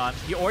TP'd on.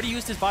 He already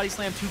used his body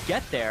slam to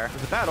get there. It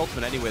was a bad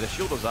ultimate anyway. The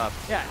shield was up.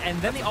 Yeah, and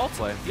then the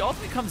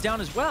ultimate comes down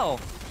as well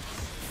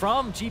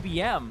from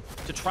GBM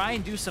to try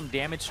and do some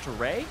damage to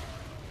Ray.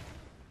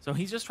 So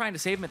he's just trying to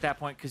save him at that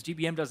point because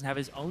GBM doesn't have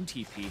his own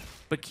TP.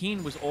 But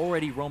Keane was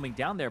already roaming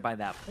down there by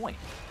that point.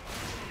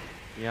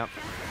 Yep.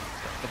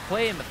 The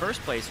play in the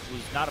first place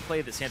was not a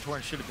play that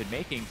Santorin should have been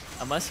making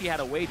unless he had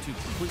a way to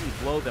completely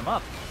blow them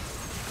up.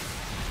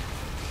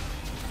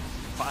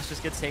 Quas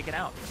just gets taken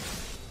out.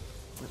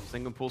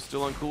 Single pool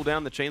still on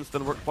cooldown. The chains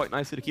still work quite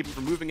nicely to keep him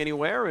from moving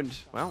anywhere. And,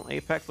 well,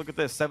 Apex, look at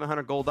this,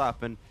 700 gold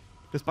up. And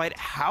despite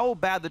how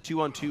bad the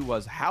 2-on-2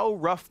 was, how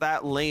rough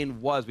that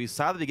lane was, we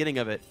saw the beginning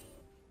of it,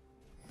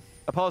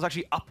 Apollo's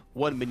actually up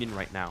 1 minion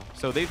right now.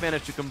 So they've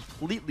managed to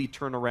completely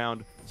turn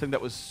around something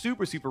that was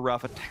super, super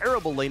rough. A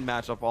terrible lane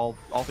matchup, all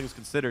things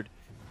considered.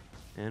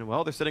 And,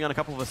 well, they're sitting on a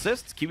couple of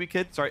assists.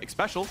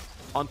 Xpecial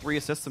on 3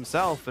 assists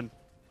himself. And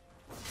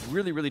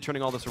really, really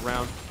turning all this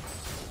around.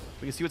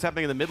 We can see what's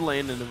happening in the mid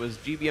lane, and it was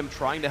GBM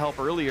trying to help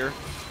earlier.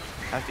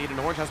 Has to eat an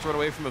orange, has to run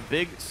away from a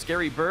big,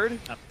 scary bird.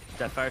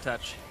 That fire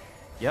touch.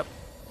 Yep.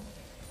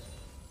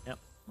 Yep,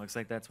 looks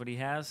like that's what he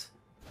has.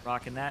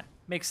 Rocking that.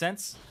 Makes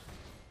sense.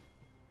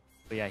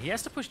 But yeah, he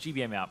has to push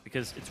GBM out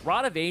because it's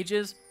Rod of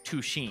Ages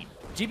to Sheen.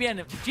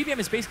 GBM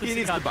is basically He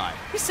needs to buy.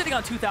 He's sitting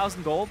on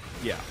 2,000 gold.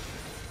 Yeah.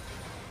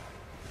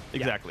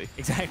 Exactly. Yeah,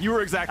 exactly. You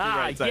were exactly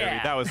right, Zyra.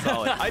 Yeah. That was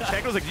solid. I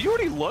checked. I was like, did you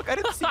already look? I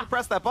didn't see you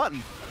press that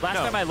button. Last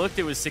time I looked,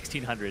 it was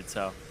 1,600,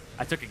 so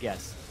I took a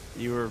guess.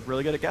 You were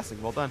really good at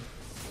guessing. Well done.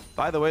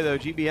 By the way, though,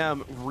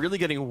 GBM really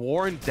getting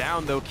worn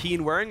down, though.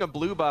 Keane wearing a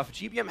blue buff.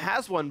 GBM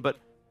has one, but...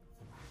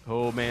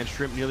 Oh, man.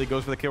 Shrimp nearly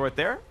goes for the kill right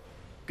there.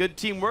 Good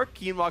teamwork.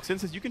 Keane walks in,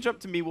 says, you can jump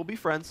to me. We'll be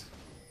friends.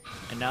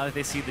 And now that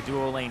they see the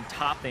duo lane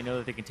top, they know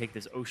that they can take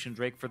this Ocean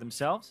Drake for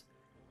themselves.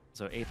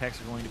 So Apex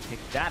are going to pick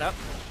that up.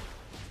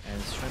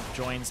 As Shrimp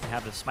joins to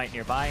have the smite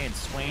nearby, and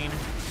Swain,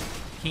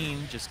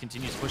 Keane just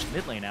continues to push the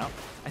mid lane out.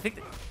 I think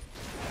that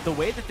the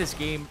way that this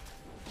game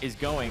is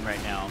going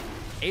right now,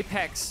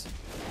 Apex,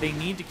 they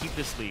need to keep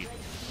this lead.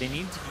 They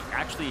need to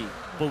actually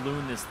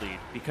balloon this lead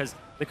because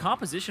the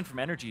composition from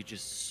NRG is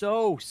just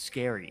so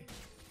scary.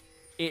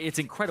 It's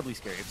incredibly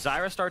scary. If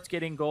Zyra starts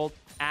getting gold,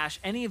 Ashe,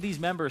 any of these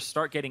members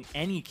start getting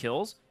any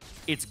kills,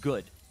 it's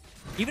good.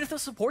 Even if the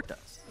support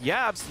does.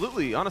 Yeah,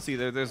 absolutely. Honestly,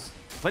 there's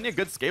plenty of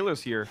good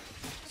scalers here.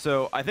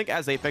 So I think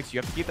as Apex,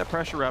 you have to keep that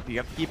pressure up. You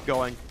have to keep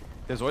going.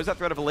 There's always that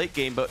threat of a late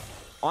game, but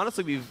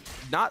honestly,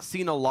 we've not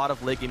seen a lot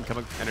of late game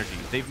coming from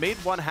NRG. They've made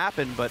one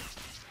happen, but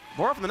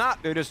more often than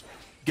not, they're just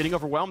getting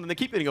overwhelmed, and they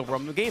keep getting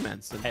overwhelmed when the game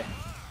ends. And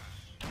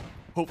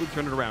hopefully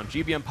turn it around.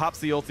 GBM pops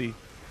the ulti.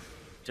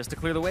 Just to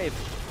clear the wave.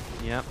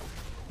 Yep.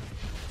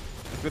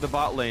 Through the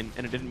bot lane,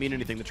 and it didn't mean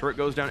anything. The turret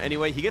goes down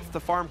anyway. He gets the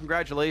farm,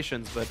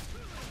 congratulations, but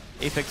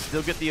Apex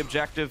still get the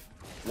objective.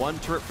 One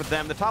turret for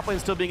them. The top lane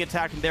is still being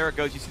attacked, and there it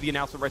goes. You see the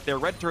announcement right there.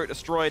 Red turret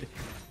destroyed.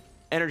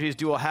 NRG's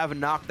duo have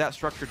knocked that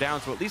structure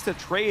down, so at least a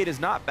trade is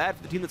not bad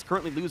for the team that's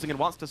currently losing and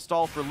wants to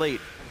stall for late.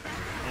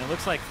 And it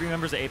looks like 3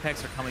 members of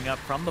Apex are coming up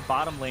from the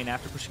bottom lane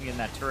after pushing in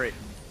that turret.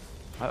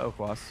 Uh-oh,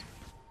 Quas.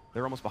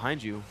 They're almost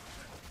behind you.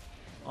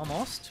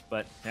 Almost,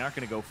 but they aren't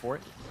going to go for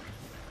it.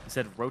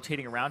 Instead of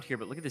rotating around here,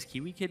 but look at this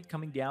Kiwikid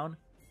coming down.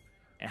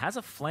 It has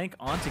a flank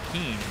onto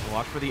Keane.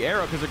 Watch for the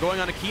arrow because they're going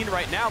on to Keane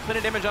right now. Plenty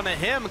of damage onto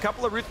him. A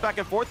couple of roots back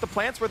and forth. The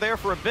plants were there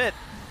for a bit.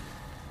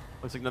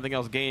 Looks like nothing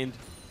else gained.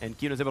 And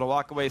Keane was able to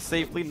walk away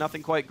safely.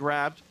 Nothing quite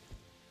grabbed.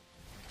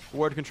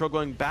 Ward control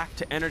going back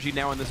to NRG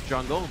now in this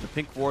jungle. The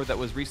pink ward that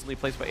was recently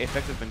placed by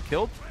Apex has been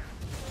killed.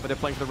 But they're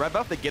playing for the red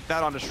buff. They get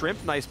that onto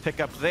Shrimp. Nice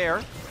pickup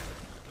there.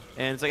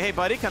 And it's like, hey,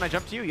 buddy, can I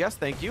jump to you? Yes,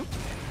 thank you.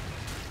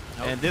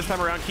 And this time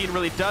around, Keane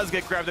really does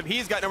get grabbed him.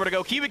 He's got nowhere to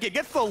go. Kiwikid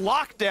gets the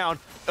lockdown.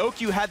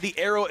 OQ had the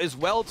arrow as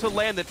well to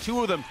land. The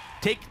two of them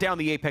take down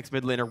the Apex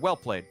mid laner. Well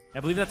played. I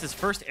believe that's his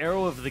first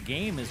arrow of the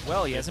game as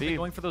well. He hasn't been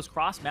going for those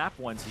cross-map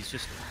ones. He's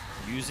just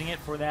using it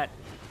for that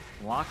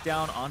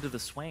lockdown onto the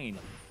Swain.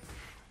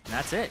 And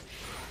that's it.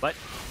 But,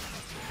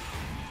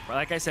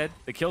 like I said,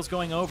 the kill's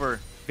going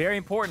over. Very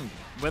important.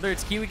 Whether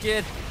it's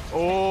Kiwikid.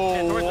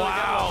 Oh,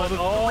 wow. The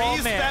oh,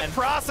 three-step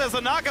process.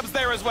 The knockup's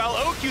there as well.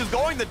 OQ's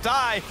going to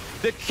die.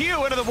 The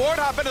Q into the ward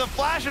hop, into the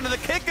flash, into the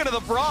kick, into the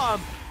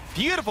Braum.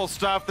 Beautiful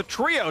stuff. The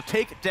trio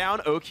take down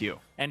OQ.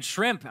 And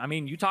Shrimp, I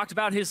mean, you talked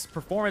about his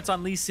performance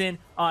on Lee Sin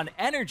on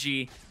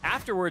NRG.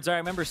 Afterwards, I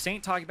remember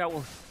Saint talking about,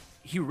 well,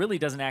 he really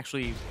doesn't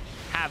actually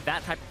have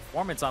that type of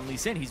performance on Lee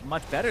Sin. He's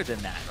much better than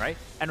that, right?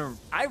 And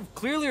I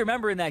clearly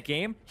remember in that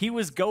game, he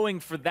was going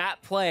for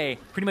that play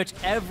pretty much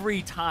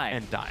every time.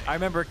 And dying. I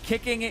remember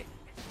kicking it.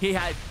 He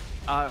had,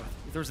 there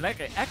was an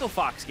Ekko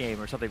Fox game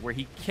or something where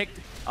he kicked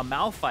a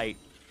Malphite,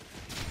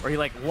 where he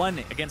like won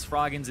against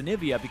Froggens and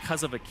Nivea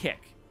because of a kick.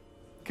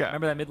 Okay.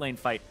 Remember that mid lane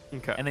fight?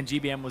 Okay. And then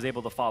GBM was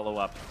able to follow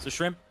up. So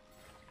Shrimp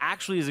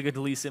actually is a good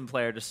Lee Sin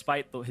player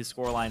despite his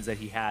score lines that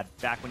he had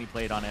back when he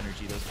played on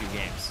NRG those 2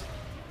 games.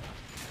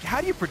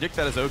 How do you predict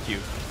that as OQ?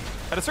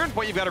 At a certain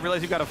point, you've got to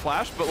realize you've got a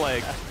flash, but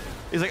like,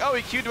 he's like, oh,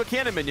 he queued to a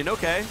cannon minion,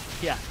 okay.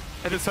 Yeah.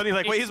 And then suddenly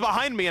like, wait, he's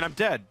behind me and I'm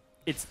dead.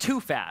 It's too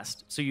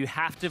fast, so you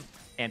have to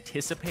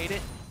anticipate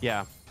it.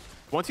 Yeah.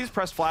 Once he's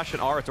pressed flash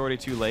and R, it's already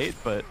too late,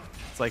 but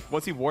it's like,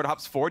 once he ward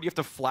hops forward, you have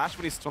to flash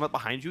when he's still not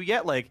behind you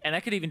yet. Like, and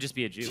that could even just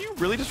be a juke. Do you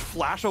really just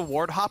flash a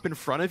ward hop in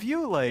front of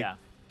you? Like, yeah.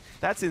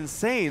 That's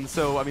insane.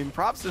 So, I mean,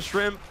 props to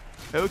Shrimp.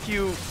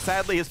 OQ,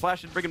 sadly, his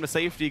flash didn't bring him to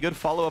safety. Good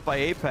follow-up by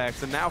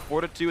Apex. And now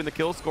 4-2 in the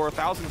kill score.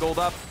 1,000 gold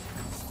up.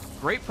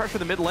 Great pressure in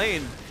the mid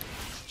lane.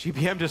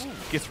 GBM just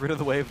gets rid of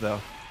the wave, though.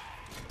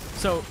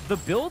 So the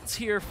builds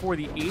here for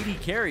the 80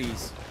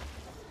 carries,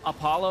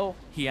 Apollo,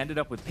 he ended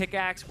up with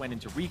Pickaxe, went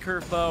into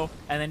Recurve Bow,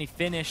 and then he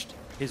finished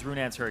his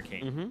Runaan's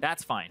Hurricane.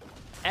 That's fine.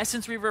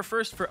 Essence Reaver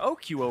first for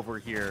OQ over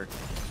here.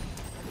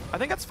 I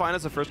think that's fine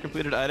as a first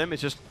completed item.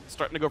 It's just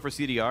starting to go for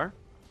CDR.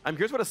 I'm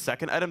curious about a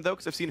second item, though,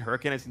 because I've seen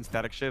Hurricane, I've seen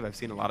Static Shiv, I've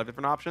seen a lot of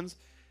different options.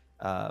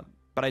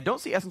 But I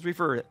don't see Essence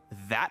Reaver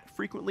that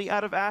frequently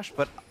out of Ashe,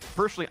 but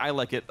personally, I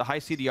like it. The high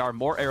CDR,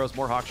 more arrows,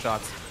 more hawk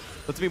shots.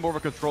 Lets me more of a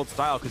controlled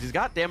style, because he's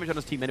got damage on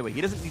his team anyway. He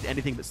doesn't need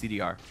anything but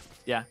CDR.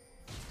 Yeah.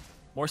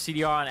 More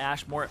CDR on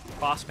Ashe, more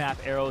cross-map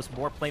arrows,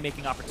 more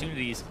playmaking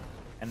opportunities,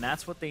 and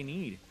that's what they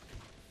need.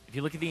 If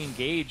you look at the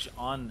engage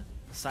on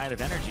the side of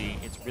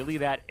NRG, it's really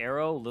that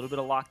arrow, a little bit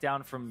of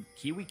lockdown from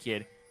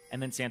Kiwikid,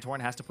 and then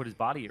Santorin has to put his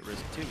body at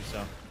risk too.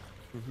 So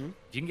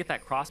If you can get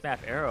that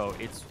cross-map arrow,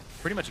 it's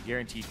pretty much a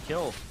guaranteed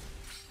kill.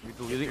 You're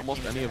deleting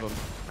almost any of them.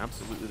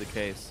 Absolutely the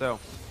case. So,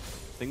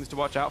 things to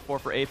watch out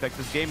for APEX.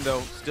 This game,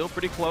 though, still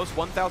pretty close.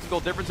 1,000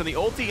 gold difference in the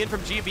ulti in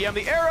from GBM.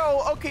 The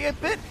arrow, okay, a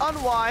bit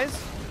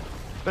unwise,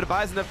 but it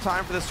buys enough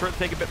time for this turret to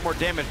take a bit more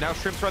damage. Now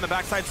Shrimps are on the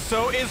backside,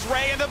 so is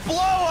Ray, and the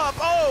blow-up!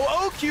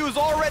 Oh, OQ's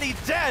already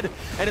dead,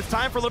 and it's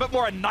time for a little bit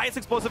more. A nice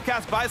explosive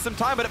cast buys some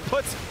time, but it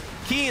puts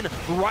Keane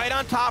right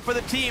on top of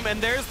the team,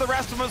 and there's the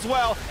rest of them as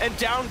well, and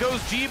down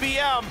goes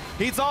GBM.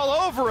 He's all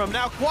over him.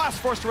 Now Quas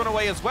forced to run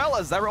away as well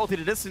as Zyra ulti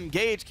to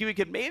disengage.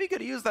 Kiwikid maybe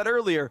could have used that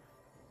earlier,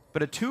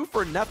 but a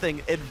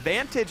 2-for-0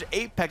 advantage.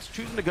 APEX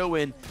choosing to go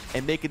in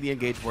and making the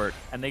engage work.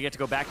 And they get to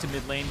go back to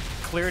mid lane,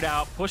 clear it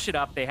out, push it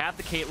up. They have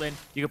the Caitlyn.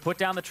 You can put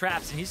down the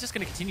traps, and he's just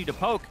going to continue to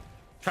poke,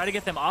 try to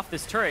get them off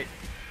this turret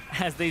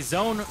as they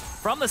zone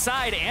from the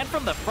side and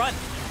from the front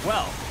as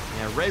well.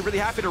 Yeah, Ray really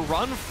happy to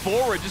run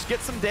forward, just get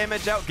some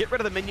damage out, get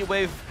rid of the minion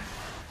wave.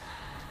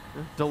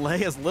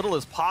 Delay as little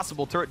as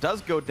possible. Turret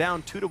does go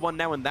down 2-1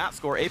 now in that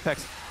score.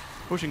 APEX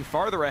pushing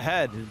farther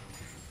ahead.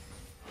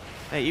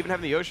 Hey, even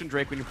having the Ocean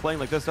Drake when you're playing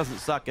like this doesn't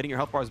suck. Getting your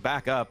health bars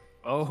back up.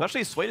 Oh.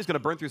 Especially Swain is going to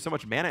burn through so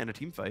much mana in a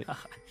team fight.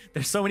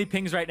 There's so many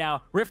pings right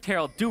now. Rift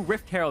Herald, do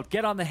Rift Herald,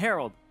 get on the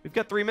Herald. We've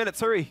got 3 minutes,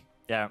 hurry.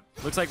 Yeah,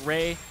 looks like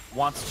Ray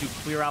wants to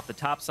clear out the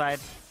top side.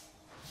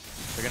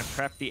 They're going to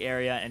prep the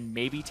area and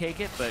maybe take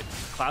it, but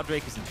Cloud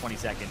Drake is in 20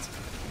 seconds.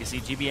 You see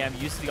GBM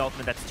use the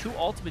ultimate. That's 2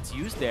 ultimates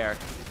used there,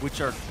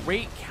 which are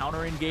great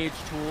counter-engage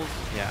tools.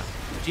 Yeah.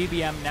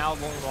 GBM now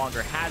no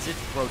longer has it to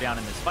throw down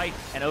in this fight,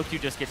 and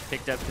OQ just gets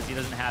picked up because he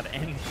doesn't have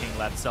anything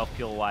left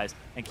self-kill-wise,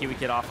 and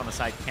Kiwikid off on the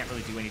side can't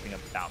really do anything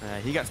about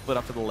it. He got split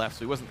up to the left, so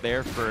he wasn't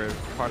there for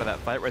part of that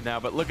fight right now,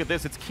 but look at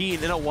this. It's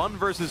Keane in a 1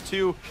 versus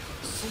 2,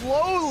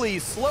 slowly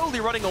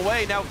running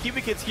away. Now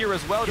Kiwikid's here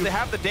as well. Do they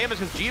have the damage?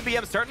 Because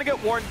GBM's starting to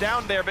get worn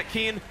down there, but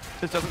Keane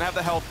just doesn't have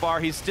the health bar.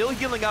 He's still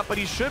healing up, but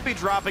he should be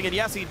dropping, and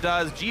yes, he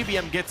does.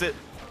 GBM gets it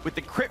with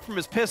the crit from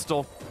his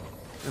pistol.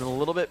 And a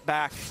little bit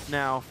back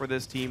now for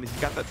this team.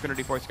 He's got that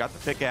Trinity Force, he's got the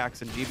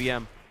pickaxe, and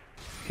GBM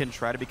can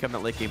try to become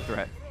that late game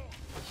threat.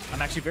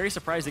 I'm actually very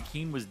surprised that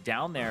Keane was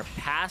down there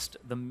past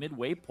the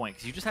midway point,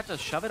 because you just have to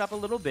shove it up a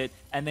little bit,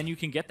 and then you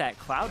can get that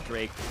Cloud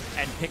Drake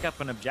and pick up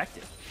an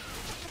objective.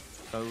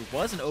 So it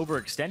was an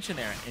overextension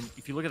there, and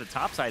if you look at the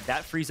top side,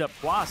 that frees up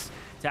Quas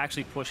to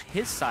actually push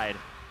his side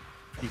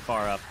pretty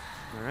far up.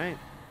 All right.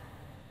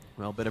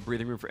 Well, a bit of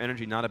breathing room for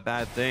NRG, not a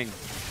bad thing.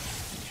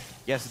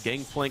 Yes,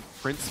 Gangplank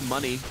prints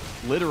money,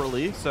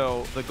 literally,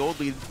 so the gold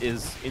lead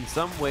is in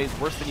some ways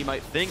worse than you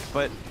might think,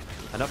 but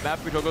enough map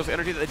control goes to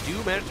NRG that they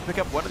do manage to pick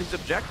up one of these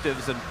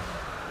objectives, and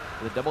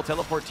the double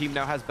teleport team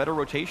now has better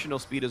rotational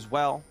speed as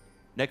well.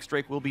 Next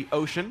Drake will be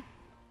Ocean.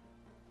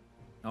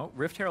 Oh,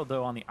 Rift Herald,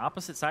 though, on the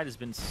opposite side has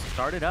been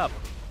started up.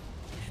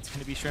 It's going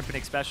to be Shrimp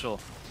and Xpecial.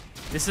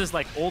 This is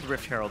like old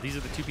Rift Herald. These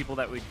are the 2 people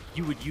that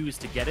you would use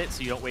to get it,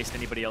 so you don't waste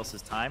anybody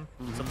else's time.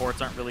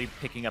 Supports aren't really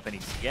picking up any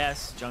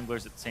CS,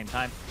 junglers at the same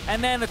time.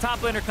 And then the top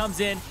laner comes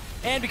in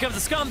and becomes a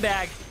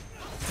scumbag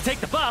to take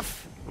the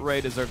buff.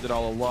 Ray deserved it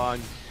all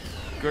along.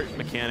 Great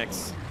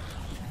mechanics.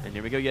 And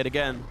here we go yet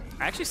again.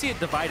 I actually see it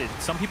divided.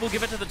 Some people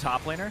give it to the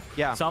top laner.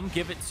 Yeah. Some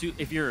give it to,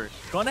 if you're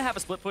going to have a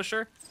split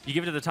pusher, you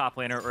give it to the top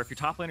laner, or if your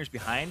top laner's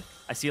behind,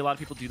 I see a lot of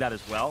people do that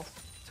as well.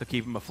 To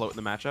keep him afloat in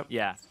the matchup?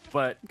 Yeah,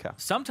 but okay.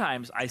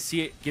 Sometimes I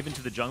see it given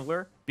to the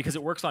jungler because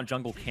it works on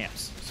jungle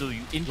camps. So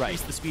you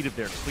increase the speed of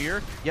their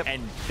clear,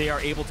 and they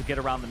are able to get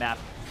around the map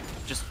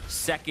just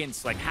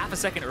seconds, like half a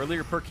second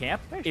earlier per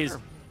camp is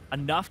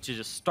enough to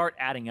just start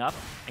adding up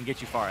and get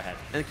you far ahead.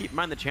 And keep in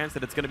mind the chance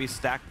that it's going to be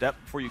stacked up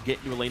before you get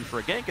into a lane for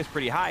a gank is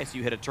pretty high, so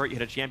you hit a turret, you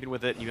hit a champion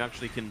with it, and you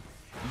actually can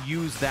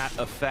use that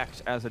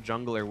effect as a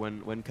jungler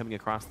when coming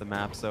across the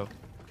map. So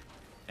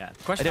yeah,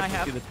 the question I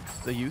have see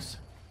the use.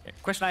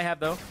 Question I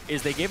have, though,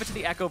 is they gave it to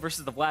the Ekko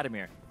versus the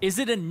Vladimir. Is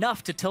it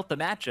enough to tilt the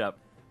matchup?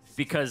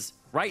 Because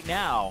right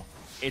now,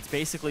 it's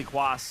basically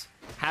Quas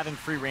having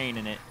free reign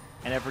in it,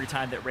 and every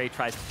time that Ray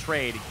tries to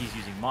trade, he's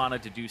using mana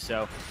to do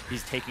so.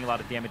 He's taking a lot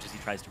of damage as he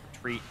tries to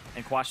retreat,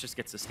 and Quas just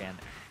gets to stand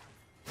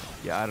there.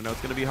 Yeah, I don't know.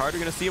 It's going to be hard.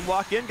 You're going to see him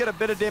walk in, get a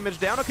bit of damage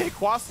down. Okay,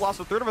 Quas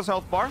lost a third of his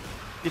health bar.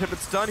 He'd have it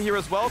stun here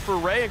as well for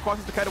Ray, and Quas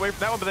has to kite away from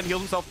that one, but then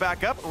heals himself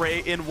back up. Ray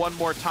in one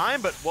more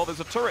time, but, well, there's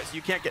a turret, so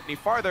you can't get any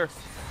farther.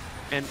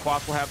 And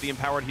Quas will have the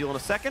empowered heal in a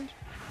second.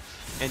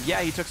 And yeah,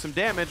 he took some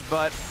damage,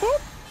 but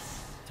whoop!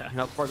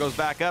 Health bar goes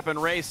back up,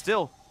 and Ray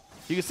still.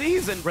 You can see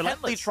he's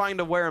intently trying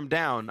to wear him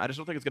down. I just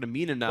don't think it's going to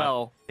mean enough.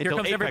 Well, here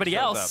comes APEX everybody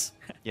else.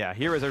 Yeah,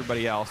 here is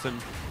everybody else.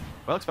 And,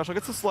 well, Xpecial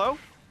gets the slow.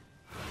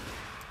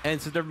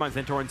 And so never mind,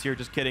 Santorin's here.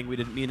 Just kidding. We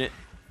didn't mean it.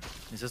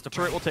 It's just a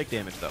turret will take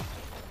damage, though.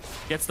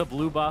 Gets the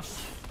blue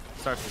buff.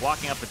 Starts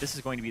walking up, but this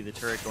is going to be the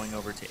turret going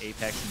over to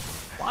APEX.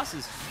 And Quas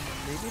is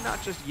maybe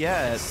not just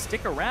yet.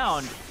 Stick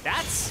around.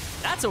 That's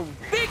a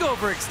big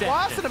overextension.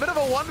 Quas in a bit of a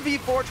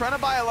 1v4, trying to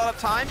buy a lot of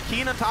time.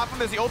 Keane on top of him.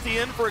 There's the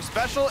ulti in for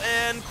Xpecial,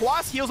 and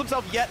Quas heals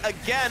himself yet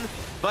again.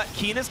 But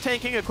Keane is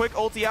tanking a quick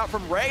ulti out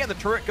from Ray, and the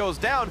turret goes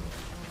down.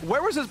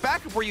 where was his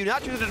backup? Were you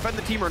not choosing to defend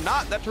the team or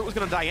not? That turret was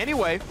going to die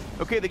anyway.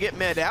 Okay, they get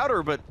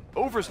mid-outer, but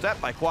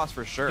overstepped by Quas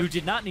for sure. You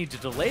did not need to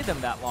delay them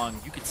that long.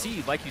 You could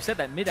see, like you said,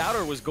 that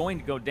mid-outer was going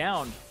to go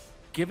down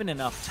given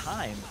enough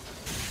time.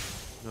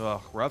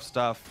 Ugh, rough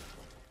stuff.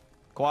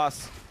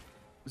 Quas,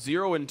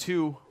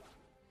 0-2.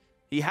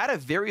 He had a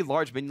very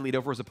large minion lead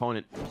over his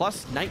opponent,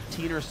 plus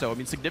 19 or so. I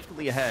mean,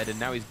 significantly ahead, and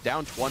now he's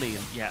down 20.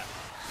 And yeah.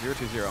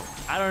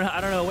 0-2-0.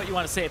 I don't know what you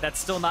want to say. That's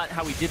still not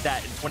how we did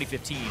that in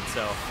 2015.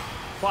 So,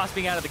 Quas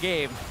being out of the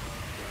game,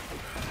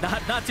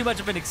 not too much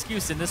of an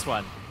excuse in this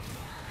one.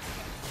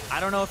 I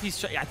don't know if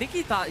he's. I think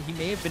he thought he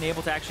may have been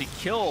able to actually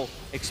kill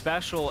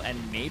Xpecial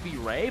and maybe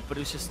Ray, but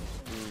it was just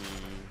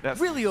that's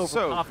really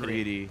overconfident. So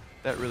greedy.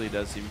 That really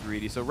does seem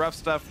greedy. So rough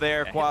stuff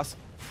there, yeah, Quas.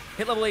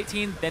 Hit level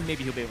 18, then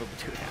maybe he'll be able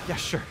to do that. Yeah,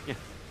 sure.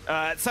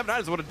 Yeah. 7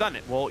 items would have done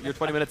it. Well, you're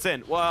 20 minutes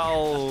in.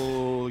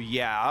 Well,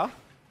 yeah.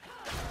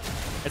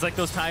 It's like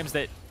those times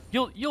that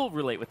you'll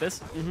relate with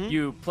this.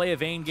 You play a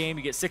Vayne game,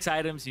 you get 6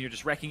 items, and you're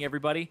just wrecking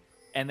everybody,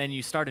 and then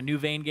you start a new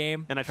Vayne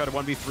game. And I try to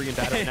 1v3 and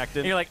data connected.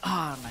 And you're like,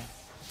 oh my.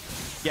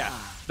 Yeah,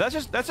 that's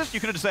just you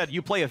could have just said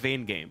you play a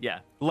Vayne game. Yeah.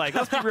 Like,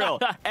 let's be real.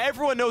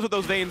 Everyone knows what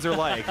those Vaynes are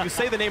like. You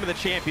say the name of the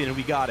champion and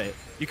we got it.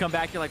 You come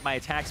back, you're like, my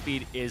attack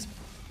speed is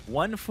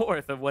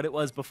 1/4 of what it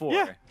was before.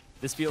 Yeah.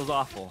 This feels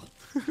awful.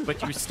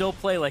 But you still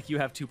play like you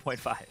have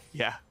 2.5.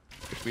 Yeah,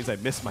 which means I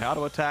miss my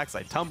auto attacks,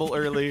 I tumble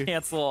early.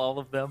 Cancel all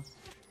of them.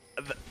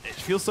 It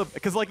feels so,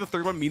 because like the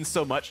third one means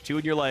so much too,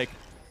 and you're like,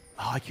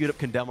 oh, I queued up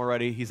Condemn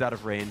already, he's out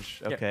of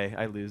range. Okay,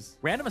 yeah. I lose.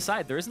 Random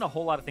aside, there isn't a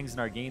whole lot of things in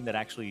our game that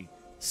actually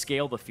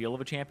scale the feel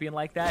of a champion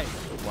like that.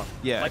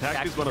 Yeah, like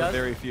attack is one of the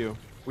very few.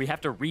 We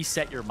have to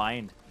reset your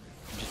mind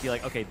and just be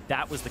like, okay,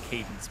 that was the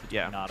cadence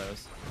between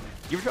autos.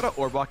 You ever try to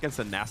orb walk against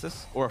a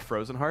Nasus or a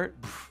Frozen Heart?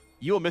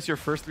 You will miss your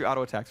first 3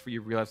 auto attacks before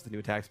you realize what the new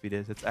attack speed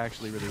is. It's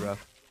actually really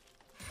rough.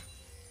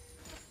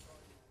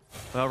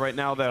 Well, right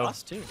now though,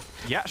 Us too.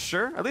 Yeah,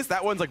 sure. At least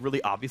that one's like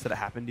really obvious that it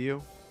happened to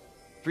you.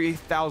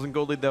 3,000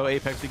 gold lead though,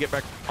 Apex. We get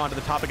back onto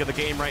the topic of the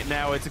game right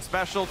now. It's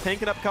Xpecial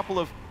tanking up a couple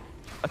of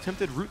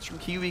attempted roots from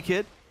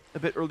Kiwikid. A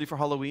bit early for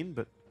Halloween,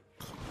 but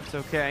it's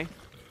okay.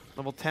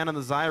 Level 10 on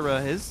the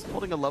Zyra is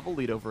holding a level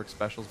lead over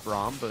Xpecial's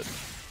Braum, but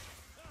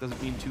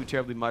doesn't mean too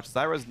terribly much.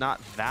 Zyra's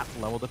not that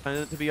level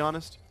dependent, to be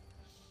honest.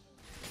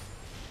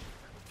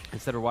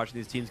 Instead, we're watching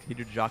these teams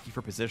continue to jockey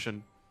for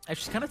position. It's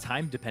just kind of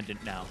time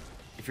dependent now.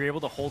 If you're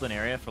able to hold an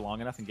area for long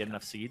enough and get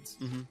enough seeds,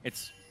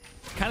 it's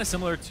kind of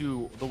similar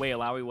to the way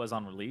Alawi was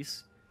on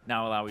release.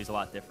 Now Alawi's a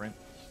lot different.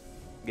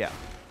 Yeah.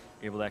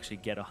 You're able to actually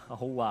get a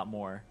whole lot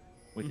more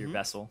with your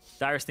vessel.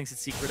 Dyrus thinks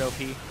it's secret OP.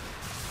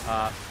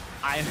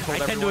 I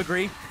tend to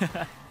agree.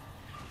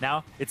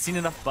 Now, it's seen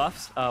enough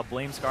buffs.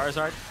 Blame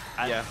Skarsgård.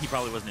 Yeah. He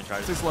probably wasn't in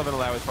charge. 611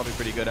 Alawi is probably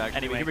pretty good, actually.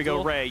 Anyway, here we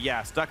go, Ray.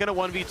 Yeah, stuck in a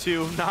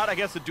 1v2. Not, I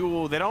guess, a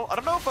duel. I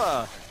don't know if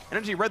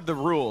NRG read the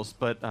rules,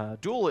 but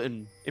duel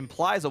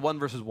implies a 1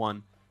 versus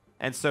 1.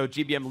 And so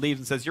GBM leaves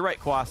and says, you're right,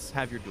 Quas,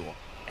 have your duel.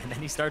 And then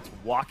he starts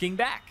walking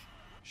back.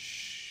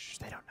 Shh,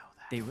 they don't know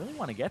that. They really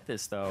want to get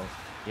this, though.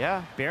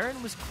 Yeah.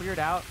 Baron was cleared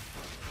out.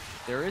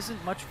 There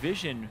isn't much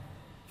vision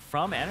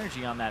from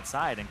NRG on that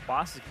side, and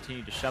Quas has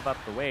continued to shove up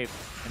the wave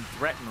and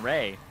threaten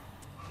Ray.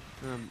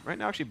 Right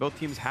now, actually, both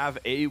teams have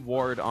a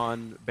ward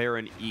on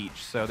Baron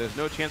each, so there's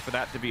no chance for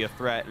that to be a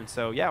threat. And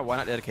so, yeah, why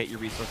not dedicate your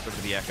resources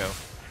to the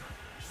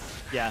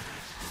Ekko? Yeah.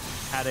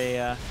 Had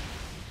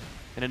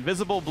an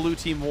invisible blue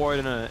team ward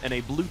and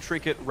a blue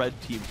trinket red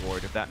team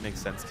ward, if that makes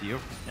sense to you.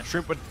 Yeah.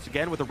 Shrimp,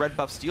 again, with a red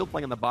buff steal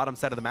playing on the bottom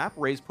side of the map.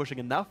 Ray's pushing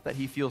enough that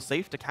he feels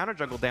safe to counter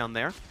jungle down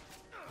there.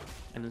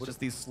 And it's just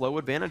these slow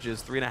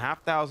advantages.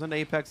 3,500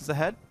 Apex is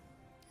ahead.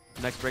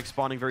 Next break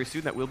spawning very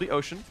soon. That will be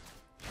Ocean.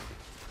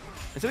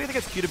 And something I think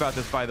is cute about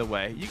this, by the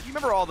way. You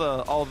remember all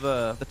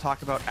the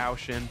talk about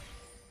Ocean?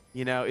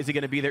 You know, is he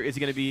going to be there? Is he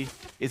going to be?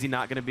 Is he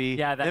not going to be?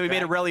 Yeah. Then we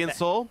made Aurelion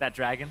Soul. That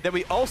dragon. Then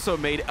we also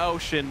made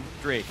Ocean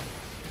Drake.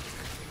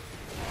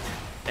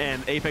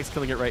 And Apex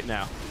killing it right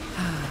now.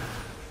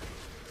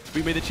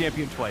 We made the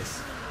champion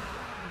twice.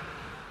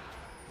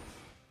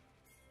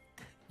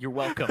 You're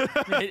welcome.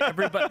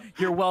 Everybody,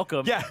 you're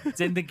welcome. Yeah.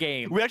 It's in the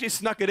game. We actually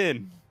snuck it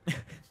in.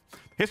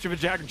 History of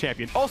a dragon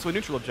champion. Also a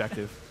neutral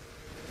objective.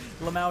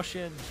 Lamau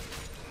Shin.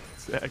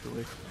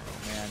 Exactly.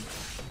 Oh,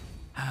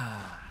 man.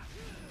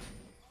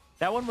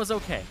 That one was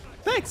okay.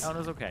 Thanks. That one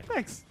was okay.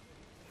 Thanks.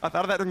 I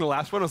thought of that during the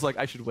last one. I was like,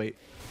 I should wait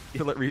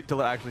till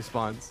it actually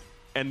spawns.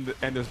 And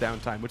there's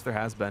downtime, which there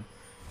has been.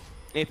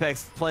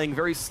 Apex playing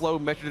very slow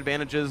measured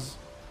advantages.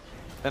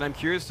 And I'm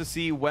curious to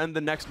see when the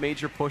next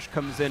major push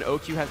comes in.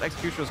 OQ has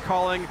Executioner's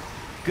Calling.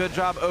 Good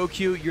job,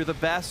 OQ. You're the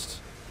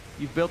best.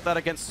 You've built that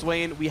against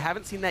Swain. We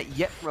haven't seen that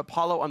yet from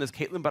Apollo on this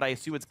Caitlyn, but I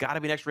assume it's got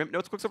to be next ramp. No,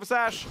 it's Quicksilver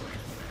Ashe.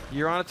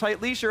 You're on a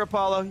tight leash here,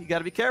 Apollo. You got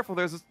to be careful.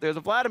 There's a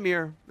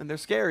Vladimir, and they're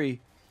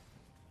scary.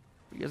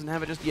 He doesn't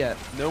have it just yet.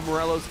 No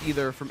Morelos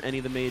either from any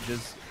of the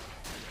mages.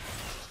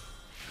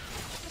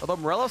 Although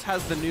Morelos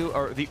has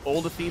the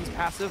old Athene's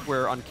passive,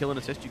 where on kill and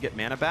assist you get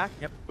mana back,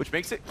 which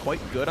makes it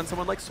quite good on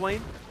someone like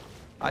Swain.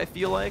 I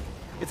feel like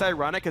it's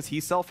ironic because he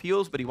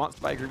self-heals, but he wants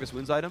to buy a Grievous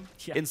Wounds item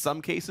in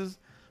some cases.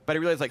 But I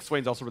realize like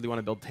Swain's also really want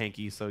to build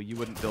tanky, so you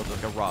wouldn't build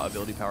like a raw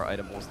ability power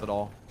item most at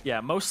all.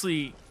 Yeah,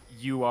 mostly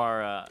you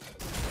are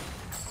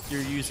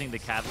you're using the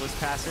Catalyst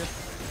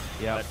passive.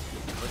 Yeah.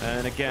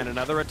 And again,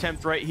 another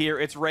attempt right here.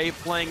 It's Ray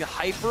playing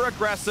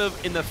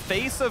hyper-aggressive in the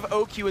face of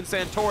OQ and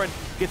Santorin.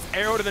 Gets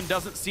arrowed and then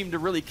doesn't seem to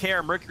really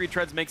care. Mercury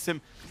Treads makes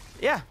him,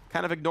 yeah,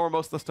 kind of ignore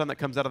most of the stun that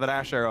comes out of that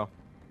Ashe arrow.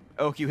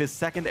 OQ, his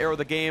second arrow of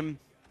the game.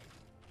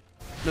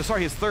 No,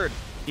 sorry, his third.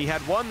 He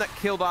had one that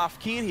killed off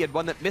Keane. He had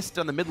one that missed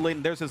on the mid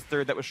lane. There's his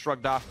third that was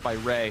shrugged off by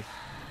Ray.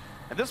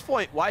 At this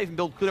point, why even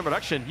build cooldown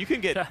reduction? You can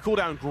get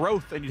cooldown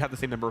growth and you'd have the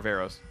same number of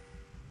arrows.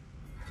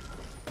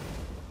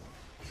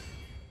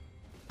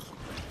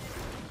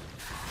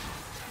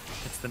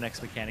 It's the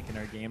next mechanic in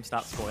our game.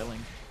 Stop spoiling.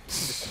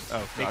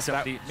 Oh, make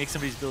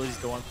somebody's abilities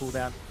go on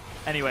cooldown.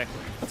 Anyway.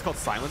 That's called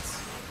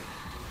silence.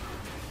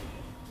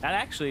 That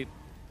actually,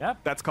 yeah.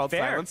 That's called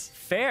silence.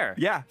 Fair.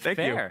 Yeah, thank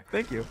you. Fair.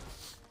 Thank you.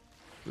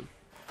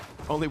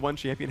 Only one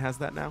champion has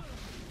that now.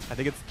 I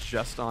think it's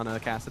just on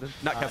Cassidon.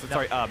 Not Cassidon, no.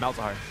 sorry,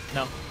 Malzahar.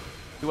 No.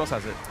 Who else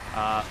has it?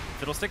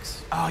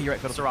 Fiddlesticks. Oh, you're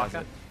right, Fiddlesticks has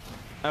Soraka.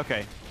 it.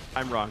 Okay,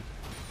 I'm wrong.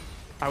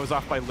 I was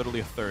off by literally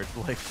a third.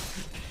 Like,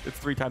 it's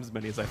 3 times as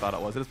many as I thought it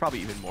was. It's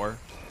probably even more.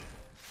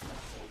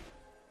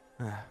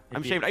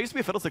 I'm ashamed. I used to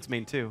be a Fiddlesticks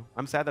main too.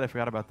 I'm sad that I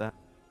forgot about that.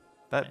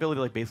 That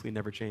ability like basically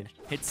never changed.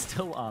 It's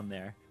still on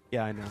there.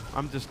 Yeah, I know.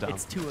 I'm just dumb.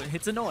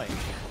 It's annoying.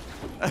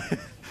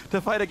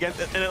 To fight against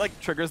it, and it like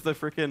triggers the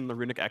freaking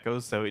runic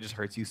echoes, so it just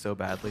hurts you so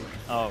badly.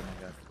 Oh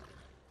my god.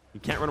 You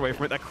can't run away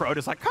from it. That crow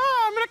just like,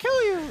 ah, I'm gonna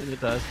kill you, and it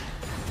does.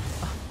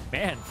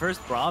 Man,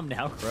 first Braum,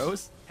 now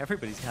crows.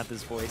 Everybody's got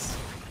this voice.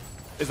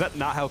 Is that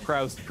not how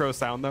crows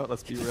sound though?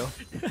 Let's be real.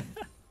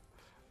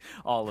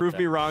 All Prove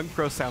me wrong.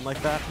 Crows sound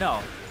like that?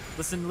 No.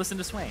 Listen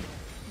to Swain.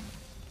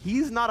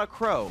 He's not a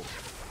crow.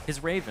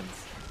 His ravens.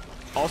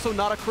 Also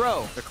not a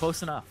crow. They're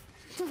close enough.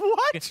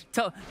 What?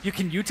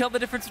 Can you tell the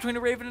difference between a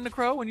raven and a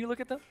crow when you look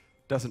at them?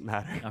 Doesn't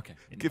matter. Okay.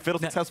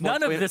 Fiddlesticks has one.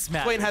 None of this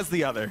matters. Swain has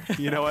the other.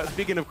 You know what?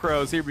 Speaking of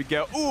crows, here we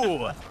go.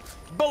 Ooh!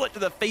 Bullet to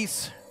the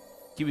face.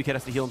 Kiwikid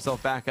has to heal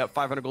himself back up.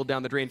 500 gold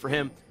down the drain for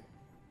him.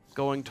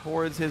 Going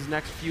towards his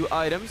next few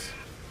items.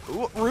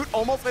 Ooh, Root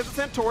almost has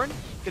a Santorin.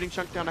 Getting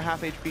chunked down to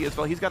half HP as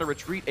well. He's got to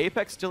retreat.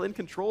 Apex still in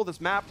control of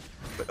this map,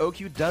 but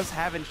OQ does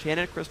have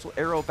Enchanted Crystal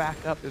Arrow back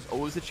up. There's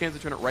always a chance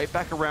to turn it right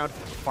back around,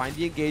 find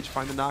the engage,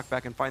 find the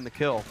knockback, and find the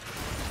kill.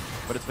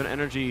 But it's been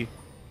NRG.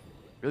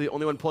 Really, the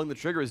only one pulling the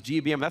trigger is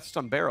GBM. That's just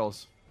on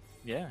barrels.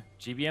 Yeah,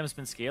 GBM's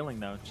been scaling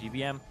though.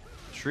 GBM.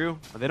 True.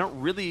 They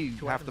don't really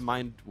have to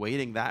mind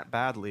waiting that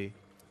badly.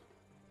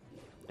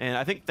 And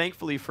I think,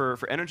 thankfully, for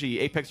NRG,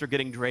 Apex are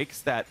getting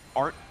Drakes that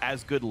aren't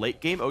as good late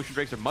game. Ocean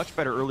Drakes are much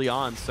better early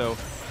on, so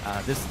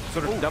this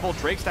sort of double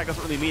Drake stack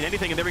doesn't really mean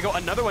anything. And there we go,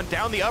 another one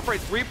down the upright.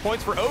 3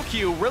 points for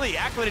OQ, really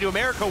acclimated to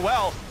America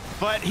well,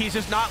 but he's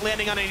just not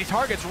landing on any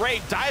targets.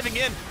 Ray diving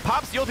in,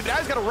 pops the ulti, but now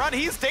he's got to run.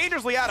 He's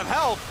dangerously out of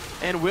health.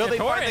 And will they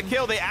find the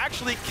kill? They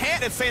actually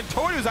can't. It's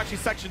Santorin who's actually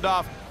sectioned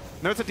off.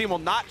 Notice the team will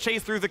not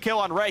chase through the kill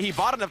on Ray. He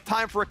bought enough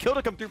time for a kill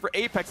to come through for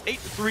Apex,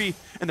 8-3,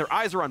 and their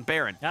eyes are on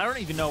Baron. I don't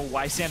even know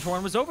why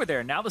Santorin was over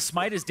there. Now the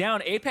smite is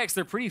down. Apex,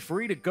 they're pretty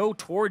free to go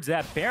towards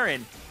that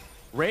Baron.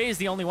 Ray is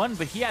the only one,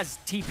 but he has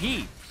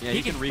TP. Yeah,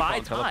 he can recall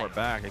and teleport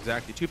back.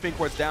 Exactly. 2 pink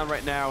wards down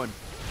right now, and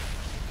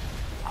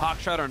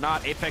Hawkshot or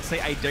not, Apex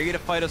say, I dare you to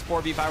fight us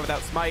 4v5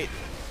 without smite.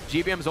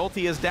 GBM's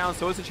ulti is down,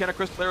 so is Enchanted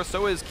Crystal Arrow,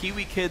 so is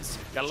Kiwikid's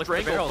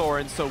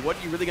Stranglethorn. So what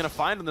are you really going to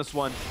find on this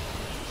one?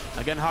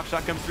 Again,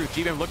 Hawkshot comes through.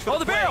 GBM looks for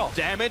the barrel.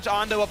 Damage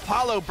onto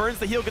Apollo. Burns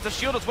the heal, gets a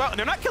shield as well. And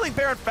they're not killing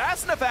Baron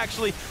fast enough,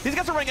 actually. These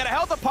guys are running out of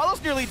health.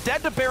 Apollo's nearly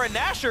dead to Baron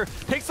Nashor.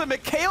 Takes the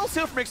Mikhail's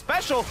heal from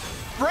Xpecial.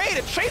 Ray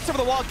to chase over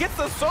the wall, gets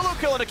the solo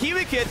kill on a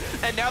Kiwikid.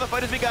 And now the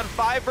fight has begun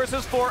 5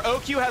 versus 4.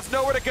 OQ has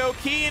nowhere to go.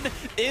 Keane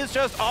is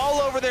just all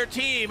over their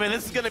team. And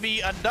this is going to be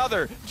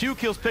another 2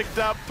 kills picked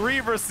up. 3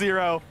 versus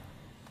 0.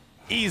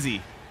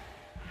 Easy.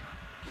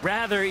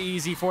 Rather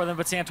easy for them,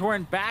 but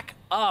Santorin back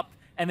up.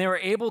 And they were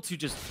able to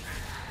just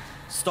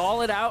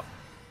stall it out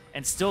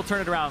and still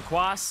turn it around.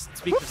 Quas,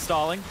 speak of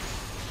stalling.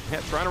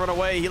 Yeah, trying to run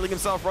away, healing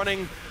himself,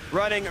 running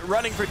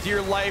for dear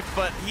life,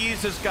 but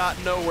he's just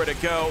got nowhere to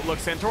go. Look,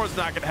 Santorin's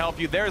not going to help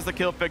you. There's the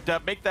kill picked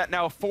up. Make that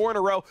now 4 in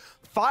a row.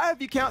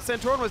 5 you count.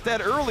 Santorin was dead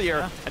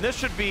earlier, and this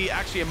should be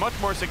actually a much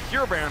more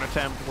secure Baron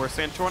attempt where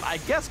Santorin, I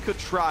guess, could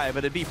try, but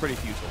it'd be pretty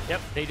futile.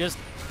 Yep, they just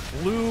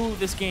blew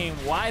this game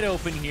wide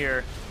open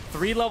here.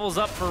 3 levels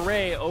up for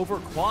Ray over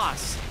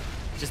Quas.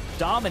 Just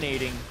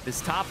dominating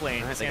this top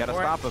lane. Right, they gotta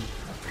stop him.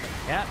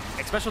 Yeah,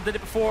 Xpecial did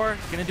it before,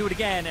 gonna do it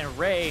again, and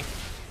Ray,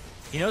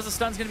 he knows the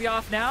stun's gonna be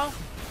off now.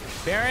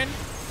 Baron,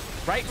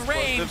 right in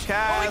range.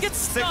 Oh, he gets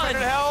stunned. 600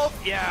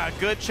 health. Yeah,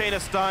 good chain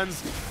of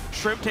stuns.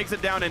 Shrimp takes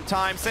it down in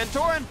time.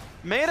 Santorin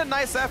made a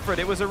nice effort.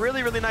 It was a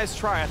really, really nice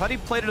try. I thought he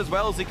played it as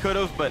well as he could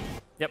have, but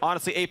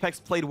honestly, Apex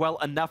played well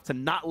enough to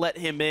not let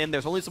him in.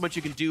 There's only so much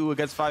you can do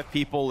against 5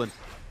 people, and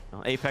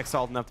Apex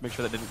solved enough to make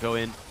sure that didn't go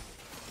in.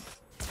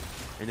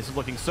 And this is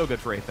looking so good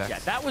for Apex. Yeah,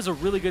 that was a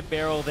really good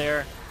barrel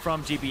there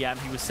from GBM.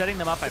 He was setting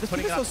them up by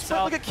putting it on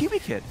himself. Like a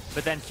Kiwikid.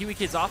 But then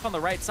Kiwikid's off on the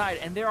right side,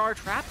 and there are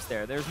traps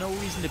there. There's no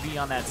reason to be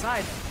on that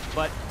side,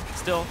 but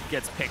still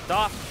gets picked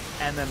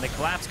off, and then the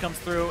collapse comes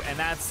through, and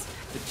that's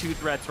the 2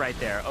 threats right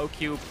there.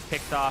 OQ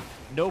picked off,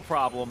 no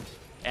problem,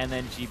 and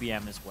then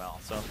GBM as well.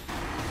 So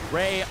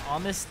Ray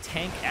on this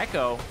tank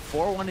Ekko,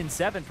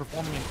 4-1-7,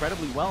 performing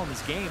incredibly well in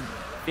this game.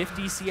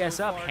 50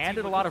 CS up,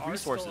 handed a lot of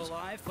resources.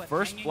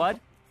 First blood,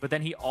 but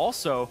then he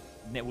also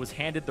was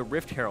handed the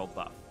Rift Herald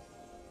buff.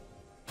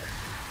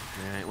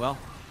 All right, well,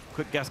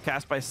 quick guess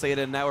cast by Seda,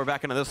 and now we're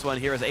back into this one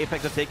here as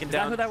Apex have taken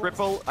down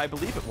triple. I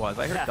believe it was.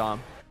 I heard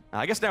Dom.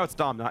 I guess now it's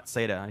Dom, not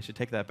Seda. I should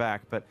take that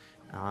back. But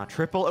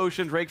triple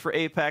Ocean Drake for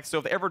Apex. So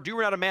if they ever do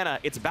run out of mana,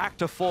 it's back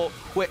to full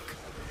quick.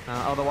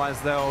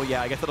 Otherwise, though,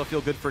 yeah, I guess it'll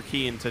feel good for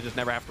Keane to just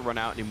never have to run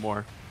out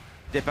anymore.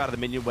 Dip out of the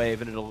minion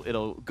wave, and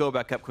it'll go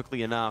back up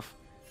quickly enough.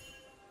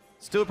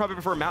 Still probably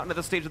prefer Mountain at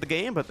this stage of the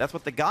game, but that's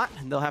what they got,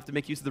 and they'll have to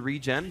make use of the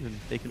regen, and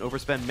they can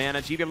overspend mana.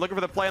 GBM looking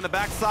for the play on the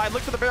backside,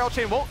 looks for the barrel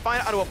chain, won't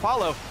find it onto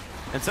Apollo.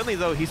 And suddenly,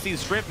 though, he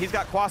sees Shrimp, he's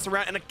got Quas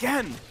around, and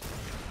again,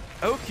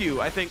 OQ,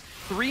 I think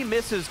 3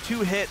 misses,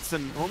 2 hits,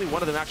 and only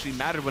one of them actually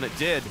mattered when it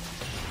did.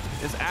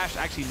 Is Ashe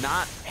actually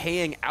not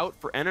paying out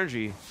for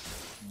energy?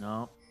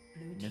 No,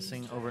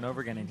 missing over and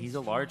over again, and he's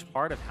a large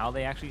part of how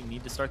they actually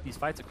need to start these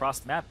fights across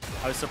the map.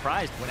 I was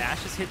surprised when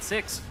Ashe has hit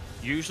 6,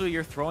 usually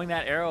you're throwing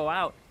that arrow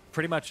out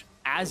pretty much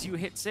as you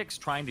hit 6,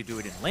 trying to do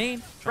it in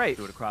lane, trying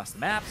to do it across the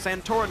map.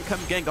 Santorin come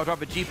gank, I'll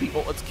drop a GP,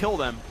 well, let's kill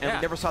them. And we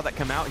never saw that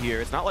come out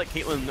here. It's not like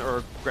Caitlyn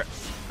or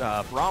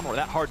Braum are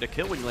that hard to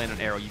kill when you land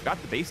an arrow. You've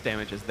got the base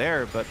damages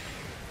there, but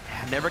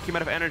never came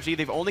out of energy.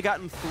 They've only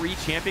gotten 3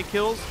 champion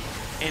kills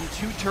and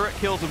 2 turret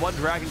kills and 1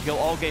 dragon kill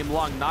all game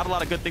long. Not a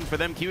lot of good thing for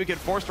them. Kiwi get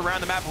forced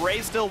around the map.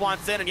 Ray still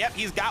wants in, and yep,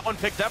 he's got one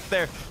picked up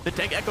there. The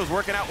tank Ekko's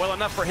working out well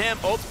enough for him.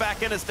 Ult's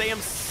back in to stay him.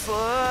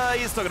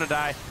 He's still gonna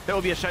die. There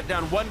will be a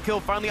shutdown. 1 kill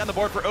finally on the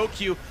board for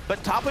OQ,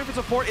 but top lane for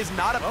support is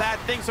not a bad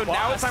thing, so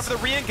now it's time for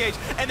the re-engage,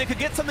 and they could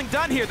get something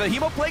done here. The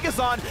Hemo Plague is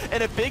on,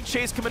 and a big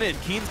chase coming in.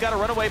 Keane's got to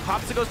run away.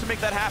 Popsicles to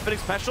make that happen.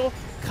 Xpecial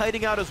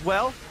kiting out as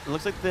well. It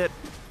looks like that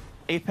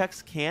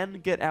Apex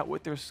can get out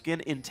with their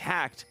skin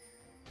intact.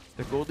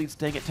 Their gold lead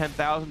staying at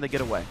 10,000, they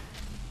get away.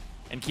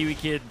 And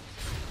Kiwikid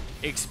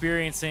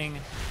experiencing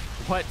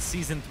what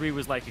Season 3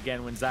 was like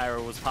again when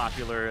Zyra was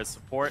popular as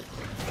support.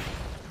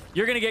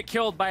 You're going to get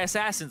killed by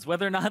assassins,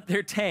 whether or not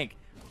they're tank.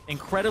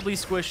 Incredibly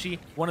squishy,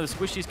 one of the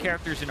squishiest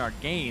characters in our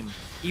game.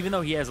 Even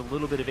though he has a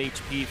little bit of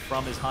HP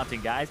from his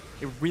haunting guys,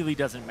 it really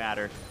doesn't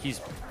matter. He's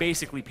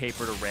basically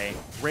paper to Ray.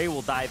 Ray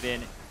will dive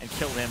in and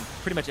kill him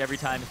pretty much every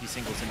time if he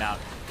singles him out.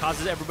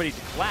 Causes everybody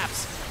to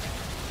collapse.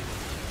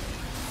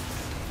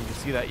 You can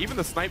see that. Even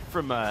the snipe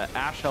from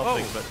Ashe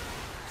helping, but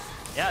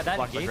yeah, that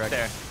engage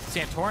there.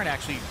 Santorin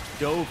actually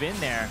dove in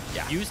there,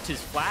 used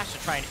his flash to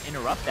try and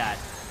interrupt that,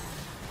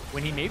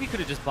 when he maybe could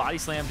have just body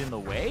slammed in the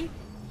way,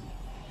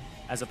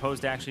 as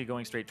opposed to actually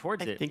going straight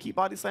towards it. I think he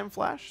body slam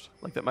flashed.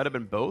 Like that might have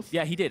been both.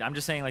 Yeah, he did. I'm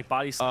just saying like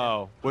body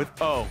slam. I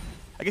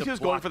guess he was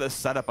going for the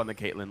setup on the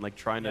Caitlyn, like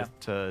trying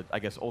to I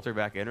guess alter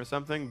back in or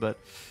something. But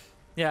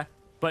yeah,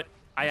 but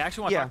I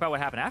actually want to talk about what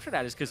happened after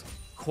that is because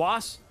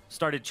Quas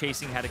started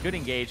chasing, had a good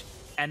engage.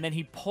 And then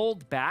he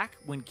pulled back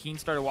when Keane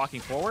started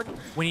walking forward,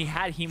 when he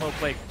had Hemo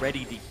Plague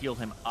ready to heal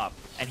him up.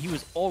 And he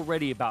was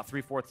already about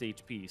 3/4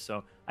 HP.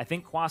 So I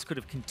think Quas could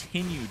have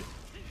continued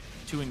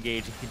to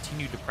engage and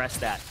continued to press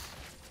that.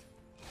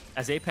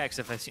 As Apex,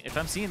 if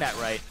I'm seeing that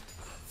right,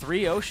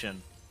 3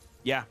 Ocean.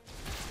 Yeah.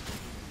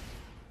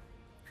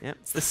 Yep.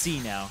 It's the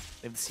sea now.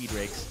 They have the sea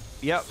drakes.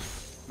 Yep.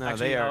 No,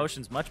 actually,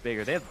 Ocean's much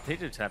bigger. They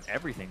just have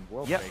everything.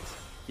 World drakes.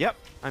 Yep.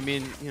 I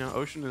mean, you know,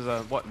 Ocean is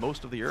what,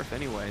 most of the Earth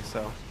anyway,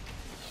 so.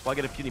 Well, I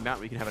get a puny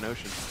mountain, we can have an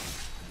ocean.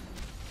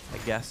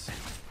 I guess.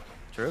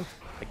 True.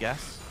 I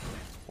guess.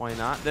 Why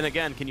not? Then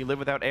again, can you live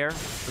without air?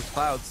 Those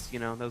clouds, you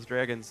know, those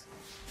dragons.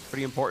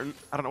 Pretty important.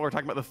 I don't know, we're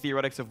talking about the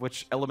theoretics of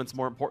which element's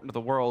more important to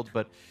the world,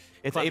 but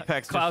it's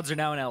Apex. Clouds are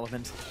now an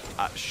element.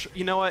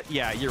 You know what?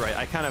 Yeah, you're right.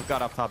 I kind of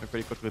got off topic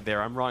pretty quickly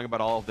there. I'm wrong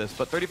about all of this,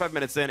 but 35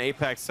 minutes in,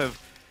 Apex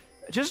have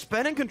just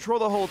been in control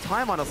the whole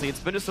time, honestly. It's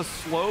been just a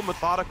slow,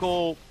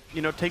 methodical,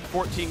 you know, take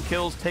 14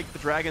 kills, take the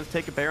dragons,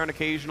 take a Baron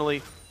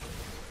occasionally.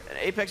 And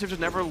Apex have just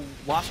never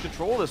lost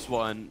control of this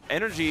one.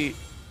 NRG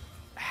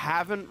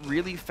haven't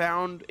really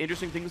found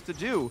interesting things to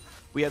do.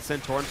 We had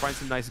Santorin find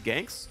some nice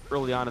ganks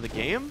early on in the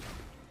game.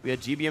 We had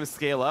GBM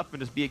scale up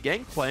and just be a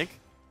Gangplank.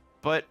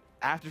 But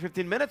after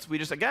 15 minutes, we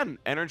just, again,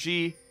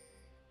 NRG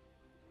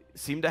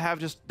seem to have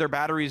just their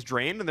batteries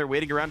drained and they're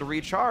waiting around to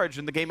recharge,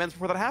 and the game ends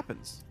before that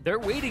happens. They're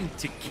waiting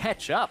to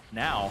catch up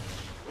now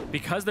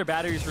because their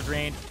batteries were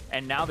drained,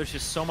 and now there's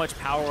just so much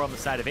power on the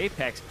side of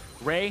Apex.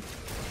 Ray,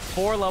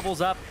 4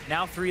 levels up,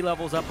 now 3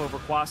 levels up over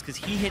Quas because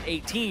he hit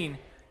 18.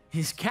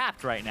 He's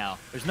capped right now.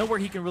 There's nowhere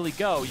he can really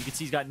go. You can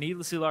see he's got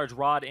needlessly large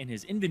rod in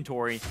his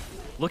inventory,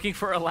 looking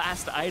for a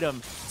last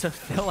item to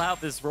fill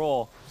out this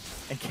role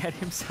and get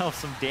himself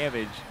some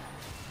damage.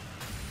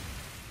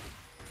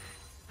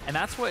 And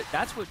that's what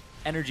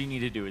NRG need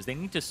to do is they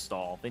need to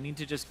stall. They need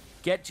to just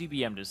get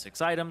GBM to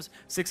 6 items,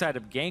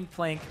 6-item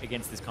Gangplank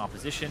against this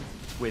composition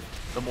with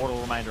the Mortal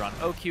Reminder on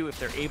OQ. If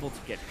they're able to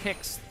get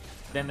picks,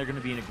 then they're going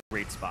to be in a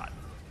great spot.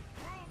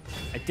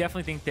 I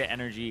definitely think that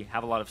NRG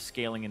have a lot of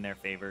scaling in their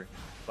favor,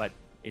 but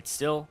it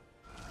still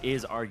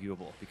is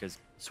arguable because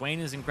Swain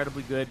is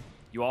incredibly good.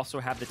 You also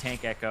have the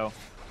tank Ekko,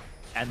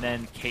 and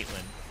then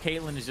Caitlyn.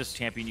 Caitlyn is just a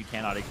champion you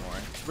cannot ignore.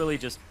 It's really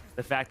just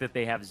the fact that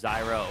they have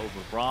Zyra over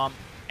Braum,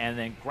 and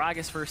then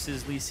Gragas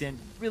versus Lee Sin,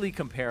 really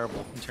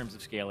comparable in terms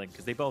of scaling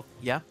because they both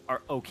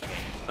are okay.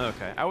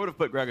 Okay, I would have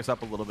put Gragas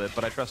up a little bit,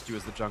 but I trust you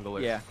as the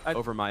jungler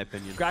over my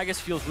opinion.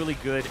 Gragas feels really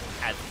good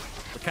at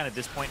kind of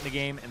this point in the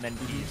game, and then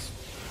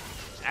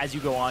as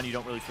you go on, you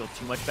don't really feel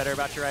too much better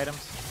about your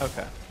items.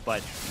 Okay.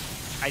 But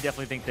I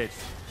definitely think that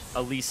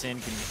a Lee Sin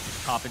can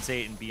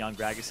compensate and be on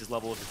Gragas'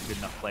 level if it's a good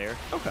enough player.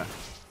 Okay.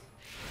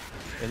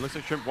 It looks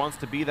like Shrimp wants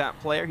to be that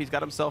player. He's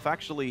got himself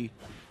actually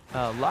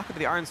locked into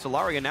the Iron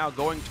Stellaria now,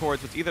 going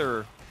towards what's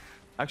either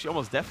actually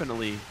almost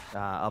definitely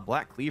a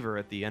Black Cleaver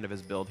at the end of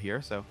his build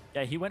here. So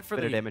yeah, he went for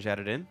bit of damage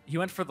added in. He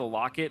went for the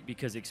Locket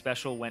because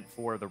Xpecial went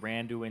for the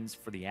Randuins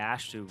for the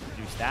Ashe to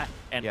reduce that,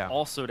 and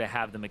also to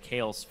have the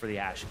Mikhails for the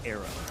Ashe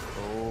arrow.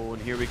 Oh,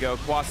 and here we go.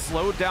 Quas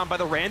slowed down by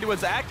the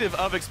Randuins active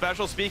of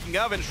Xpecial, speaking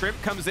of, and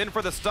Shrimp comes in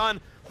for the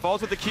stun.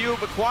 Falls with the Q,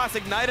 but Quas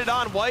ignited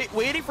on White,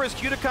 waiting for his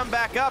Q to come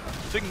back up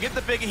so he can get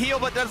the big heal,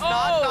 but does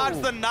not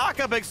dodge the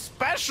knockup.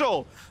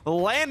 Xpecial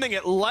landing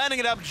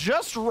it up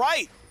just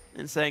right,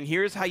 and saying,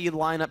 here's how you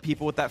line up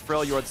people with that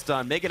Freljord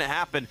stun, making it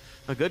happen.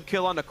 A good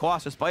kill on the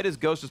Quas, despite his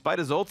ghost, despite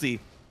his ulti.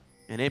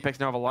 And Apex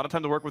now have a lot of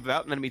time to work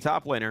without an enemy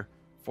top laner.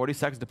 40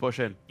 seconds to push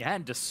in. Yeah,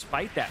 and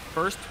despite that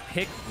first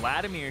pick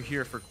Vladimir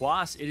here for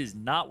Quas, it is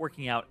not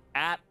working out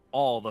at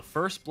all. The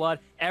first blood,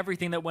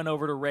 everything that went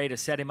over to Ray to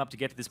set him up to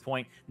get to this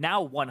point.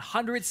 Now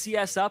 100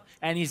 CS up,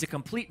 and he's a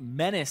complete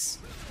menace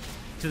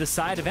to the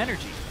side of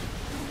NRG.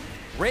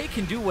 Ray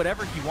can do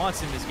whatever he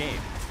wants in this game.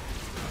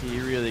 He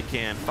really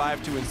can.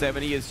 5-2 and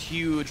 7. He is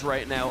huge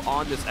right now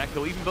on this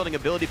Ekko. Even building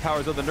ability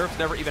powers, though the nerfs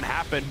never even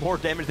happened. More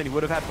damage than he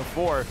would have had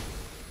before.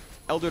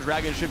 Elder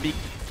Dragon should be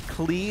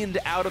cleaned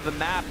out of the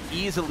map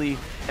easily.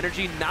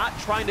 NRG not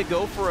trying to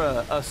go for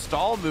a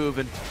stall move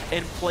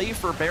and play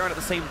for Baron at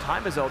the same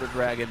time as Elder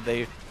Dragon.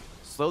 They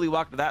slowly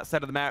walked to that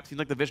side of the map. Seemed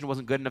like the vision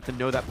wasn't good enough to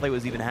know that play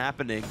was even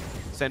happening.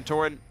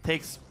 Santorin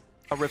takes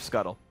a Rift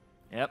Scuttle.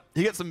 Yep.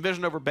 He gets some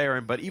vision over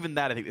Baron, but even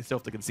that, I think they still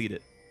have to concede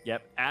it.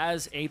 Yep.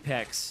 As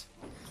Apex,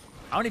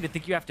 I don't even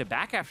think you have to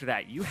back after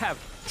that. You have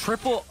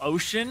triple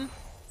Ocean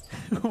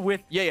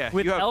with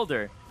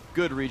Elder.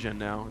 Good regen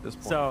now at this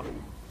point. So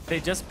they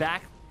just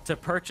back to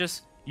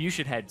purchase. You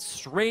should head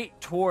straight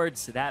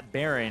towards that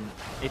Baron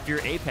if you're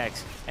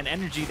Apex. And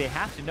NRG, they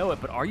have to know it,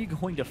 but are you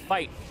going to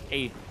fight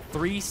a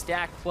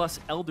 3-stack plus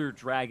Elder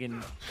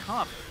Dragon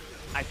comp?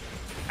 I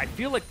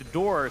feel like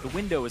the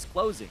window is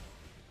closing.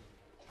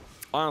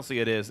 Honestly,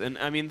 it is. And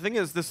I mean, the thing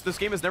is, this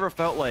game has never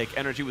felt like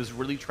NRG was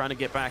really trying to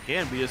get back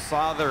in. We just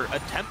saw their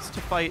attempts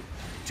to fight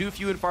too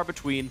few and far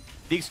between.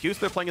 The excuse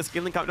they're playing a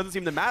scaling comp doesn't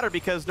seem to matter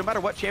because no matter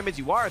what champions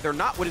you are, they're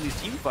not winning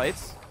these team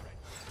fights.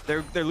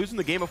 They're losing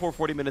the game before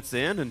 40 minutes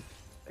in, and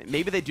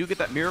maybe they do get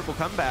that miracle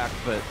comeback,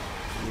 but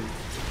I mean,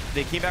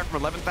 they came back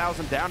from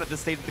 11,000 down at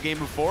this stage of the game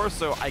before,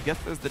 so I guess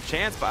there's the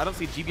chance, but I don't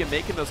see GBM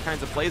making those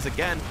kinds of plays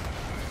again.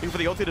 Looking for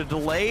the ulti to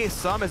delay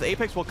some as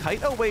Apex will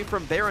kite away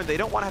from there, and they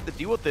don't want to have to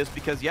deal with this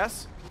because,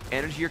 yes,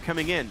 NRG are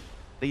coming in.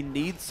 They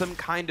need some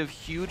kind of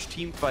huge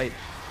team fight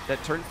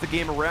that turns the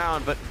game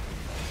around, but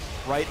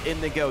right in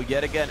they go.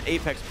 Yet again,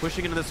 Apex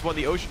pushing into this one.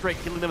 The Ocean Drake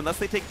killing them unless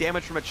they take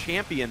damage from a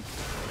champion.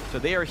 So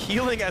they are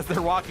healing as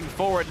they're walking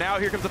forward. Now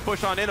here comes a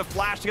push on in, a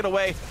flash to get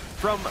away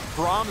from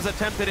Braum's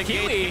attempted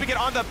engage. Keeping it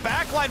on the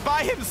backline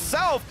by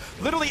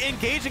himself, literally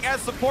engaging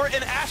as support.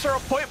 And Ashe a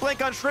point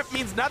blank on Shrimp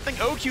means nothing.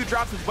 OQ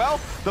drops as well.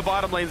 The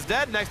bottom lane's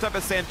dead. Next up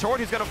is Santorin.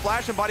 He's going to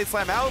flash and body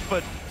slam out,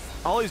 but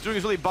all he's doing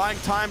is really buying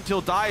time till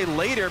die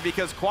later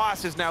because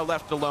Quas is now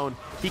left alone.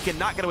 He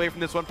cannot get away from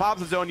this one.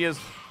 Pops Azonia's.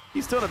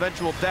 He's still an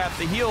eventual death.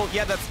 The heal,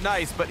 yeah, that's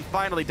nice, but he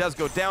finally does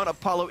go down.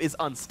 Apollo is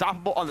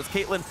unstoppable on this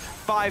Caitlyn.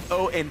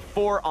 5-0 and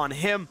 4 on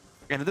him.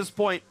 And at this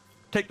point,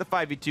 take the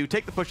 5v2,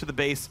 take the push to the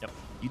base. Yep.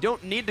 You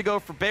don't need to go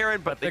for Baron,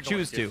 but they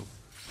choose to.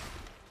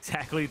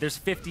 Exactly. There's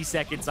 50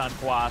 seconds on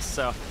Quas,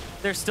 so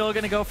they're still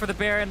going to go for the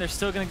Baron. They're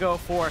still going to go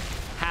for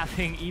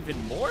having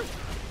even more.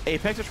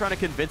 Apex are trying to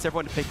convince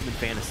everyone to pick them in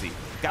fantasy.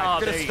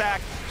 Guys, we're going to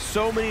stack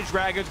so many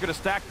dragons. We're going to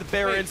stack the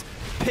Barons.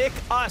 Pick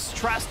us,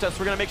 trust us.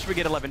 We're going to make sure we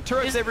get 11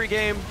 turrets every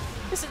game.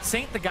 Isn't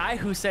Saint the guy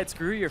who said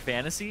screw your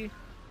fantasy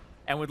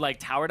and would like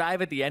tower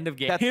dive at the end of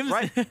games? That's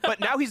right. But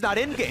now he's not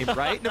in game,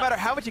 right? No matter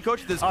how much you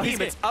coach this team,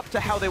 it's up to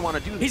how they want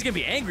to do this. He's going to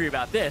be angry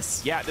about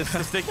this. Yeah, this is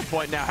the sticking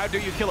point now. How do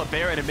you kill a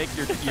Baron and make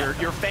your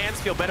fans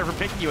feel better for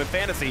picking you in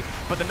fantasy?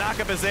 But the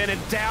knockup is in,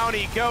 and down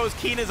he goes.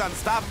 Keane is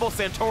unstoppable.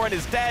 Santorin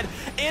is dead.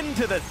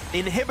 Into the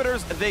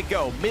inhibitors they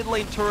go. Mid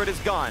lane turret is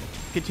gone.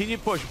 Continue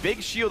to push.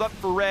 Big shield up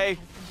for Ray.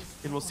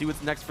 And we'll see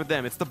what's next for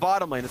them. It's the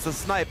bottom lane. It's a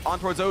snipe on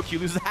towards OQ.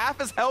 Loses half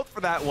his health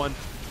for that one.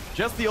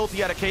 Just the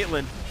ulti out of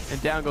Caitlyn.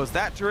 And down goes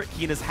that turret.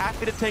 Keane is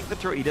happy to tank the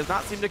turret. He does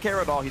not seem to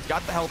care at all. He's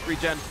got the health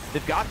regen.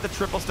 They've got the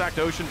triple stacked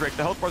Ocean Drake.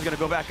 The health bar is going to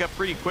go back up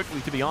pretty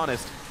quickly, to be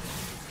honest.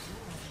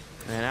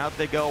 And out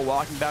they go,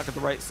 walking back to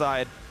the right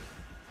side.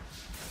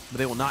 But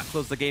they will not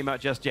close the game out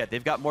just yet.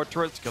 They've got more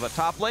turrets to kill the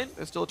top lane.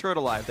 There's still a turret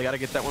alive. They got to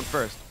get that one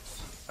first.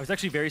 I was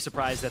actually very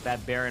surprised that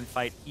that Baron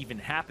fight even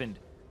happened.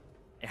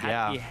 It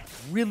had to be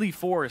really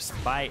forced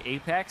by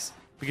APX,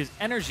 because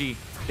NRG,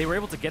 they were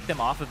able to get them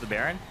off of the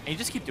Baron, and you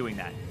just keep doing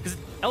that. Because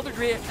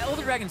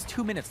Elder Dragon's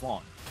 2 minutes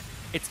long.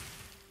 It's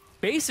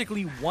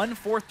basically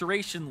 1/4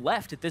 duration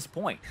left at this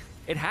point.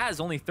 It has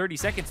only 30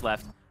 seconds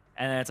left,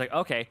 and then it's like,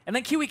 okay. And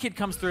then Kiwikid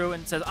comes through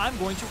and says, I'm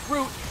going to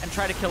root and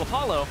try to kill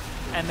Apollo,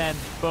 and then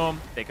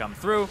boom, they come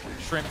through,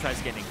 Shrimp tries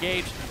to get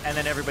engaged, and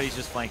then everybody's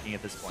just flanking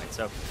at this point.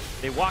 So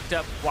they walked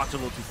a little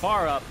too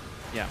far up,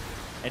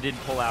 and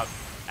didn't pull out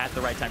at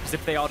the right time. Because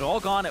if they had all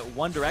gone at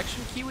one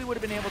direction, Kiwi would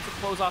have been able to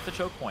close off the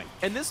choke point.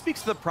 And this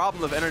speaks to the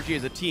problem of NRG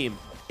as a team.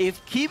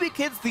 If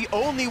Kiwikid's the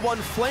only one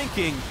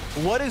flanking,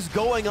 what is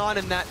going on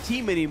in that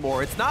team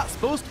anymore? It's not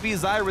supposed to be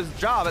Zyra's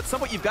job. At some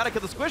point, you've got to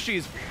kill the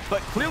squishies,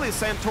 but clearly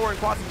Santorin,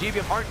 Quas, and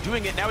GBM aren't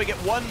doing it. Now we get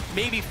one,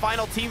 maybe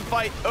final team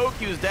fight.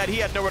 OQ's dead. He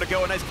had nowhere to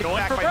go. A nice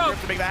kickback by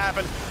Swift to make that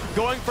happen.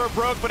 Going for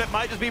Broke, but it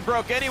might just be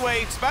Broke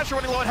anyway. Xpecial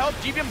running low on health.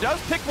 GBM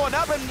does pick one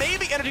up, and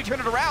maybe NRG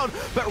turned it around,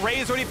 but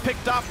Ray's already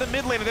picked off the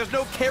mid lane, and there's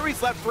no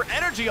carries left for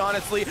NRG,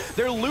 honestly.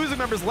 They're losing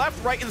members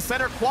left, right, and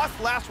center. Quas,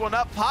 last one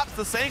up, pops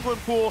the Sanguine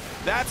Pool.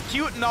 That's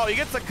cute and all. He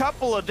gets a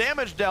couple of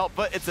damage dealt,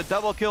 but it's a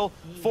double kill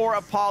for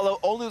Apollo.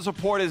 Only the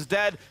support is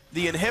dead.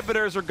 The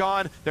inhibitors are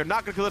gone. They're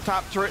not going to kill the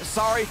top turret.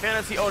 Sorry,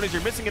 fantasy owners,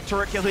 you're missing a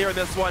turret kill here in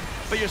this one,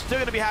 but you're still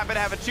going to be happy to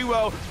have a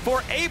 2-0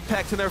 for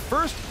APEX in their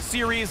first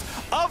series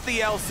of the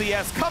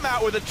LCS. Come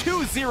out with a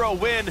 2-0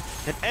 win,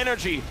 and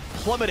NRG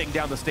plummeting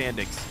down the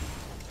standings.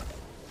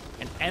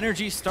 And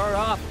NRG start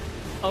off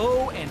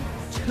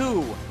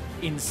 0-2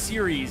 in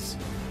series.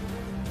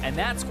 And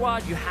that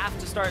squad, you have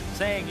to start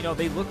saying, you know,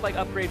 they look like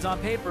upgrades on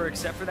paper,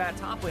 except for that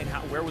top lane.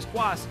 Where was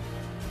Quas?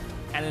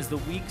 And as the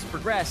weeks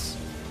progress,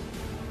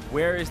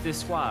 where is this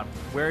squad?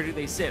 Where do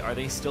they sit? Are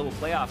they still a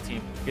playoff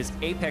team? Because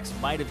Apex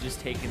might have just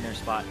taken their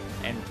spot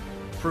and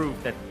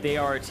proved that they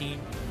are a team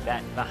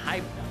that the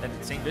hype that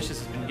St. Vicious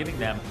has been giving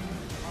them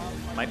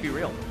might be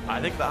real. I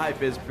think the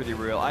hype is pretty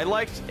real. I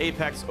liked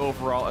Apex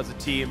overall as a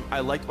team. I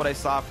liked what I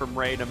saw from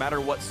Ray. No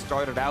matter what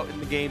started out in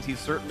the games, he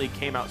certainly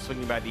came out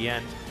swinging by the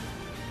end.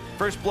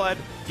 First blood,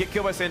 get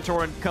killed by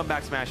Santorin, come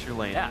back, smash your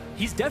lane. Yeah,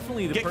 he's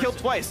definitely the person. Get killed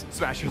twice,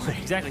 smash your lane.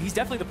 Exactly. He's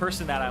definitely the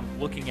person that I'm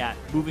looking at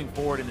moving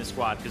forward in this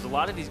squad, because a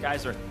lot of these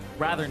guys are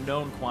rather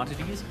known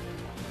quantities,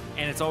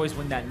 and it's always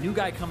when that new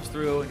guy comes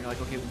through and you're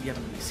like, okay, we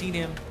haven't really seen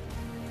him.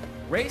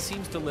 Ray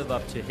seems to live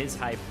up to his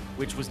hype,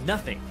 which was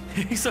nothing.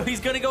 So he's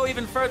going to go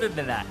even further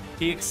than that.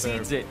 He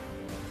exceeds it.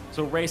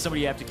 So Ray's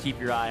somebody you have to keep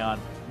your eye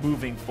on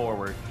moving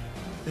forward.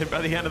 And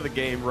by the end of the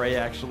game, Ray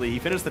he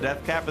finished the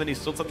death cap, but then he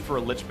still slept for a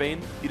Lich Bane.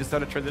 He just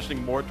started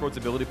transitioning more towards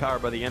ability power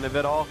by the end of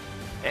it all.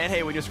 And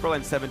hey, when you're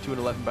scrolling 7-2 and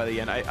 11 by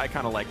the end, I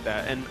kind of like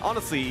that. And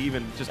honestly,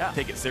 even just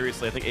take it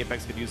seriously, I think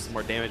Apex could use some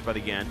more damage by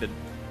the end, and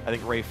I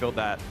think Ray filled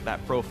that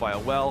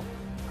profile well.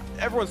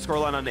 Everyone's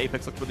scoreline on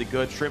Apex looked really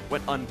good. Shrimp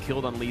went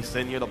unkilled on Lee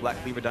Sin. The Black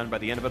Cleaver done by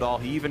the end of it all.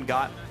 He even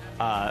got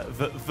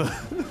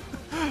the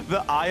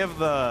Eye of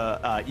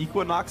the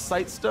Equinox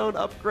Sightstone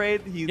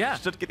upgrade. He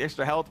should get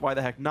extra health. Why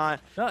the heck not?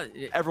 No,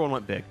 everyone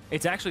went big.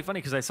 It's actually funny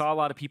because I saw a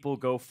lot of people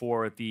go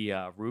for the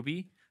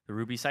Ruby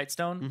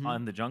Sightstone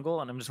on the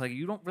jungle, and I'm just like,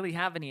 you don't really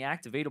have any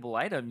activatable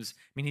items.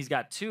 I mean, he's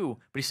got 2,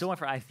 but he still went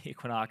for Eye of the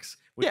Equinox,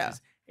 which is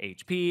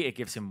HP. It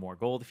gives him more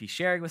gold if he's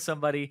sharing with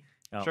somebody.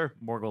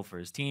 More gold for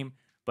his team.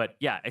 But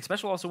yeah,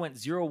 Xpecial also went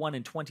 0-1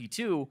 and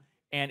 22,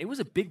 and it was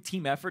a big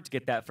team effort to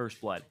get that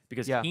first blood,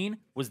 because Keane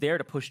was there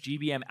to push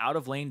GBM out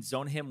of lane,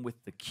 zone him with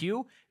the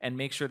Q, and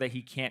make sure that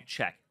he can't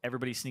check.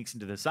 Everybody sneaks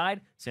into the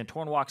side,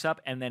 Santorin walks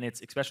up, and then it's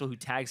Xpecial who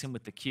tags him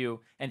with the Q,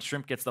 and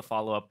Shrimp gets the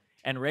follow-up.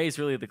 And Ray's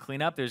really the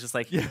cleanup. There's just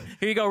like, here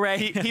you go, Ray.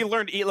 He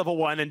learned Eat level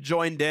 1 and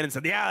joined in and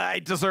said, yeah, I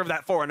deserve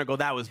that 4. And I go,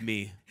 that was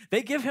me.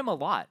 They give him a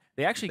lot.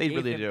 They actually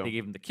really do. They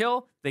gave him the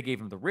kill. They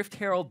gave him the Rift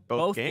Herald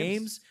both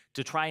games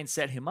to try and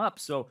set him up.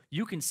 So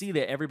you can see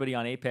that everybody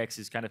on Apex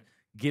is kind of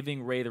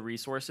giving Ray the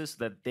resources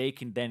so that they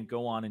can then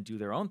go on and do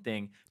their own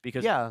thing,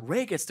 because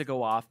Ray gets to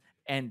go off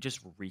and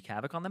just wreak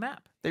havoc on the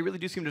map. They really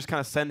do seem to just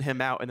kind of send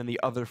him out, and then the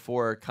other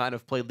 4 kind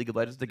of played League of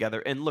Legends together.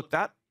 And look,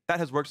 that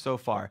has worked so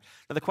far.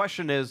 Now the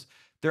question is,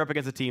 they're up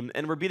against a team,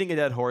 and we're beating a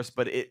dead horse,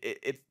 but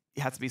it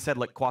has to be said,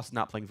 like, Quas is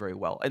not playing very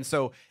well. And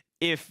so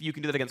if you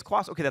can do that against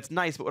Quas, okay, that's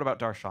nice, but what about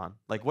Darshan?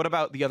 Like, what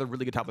about the other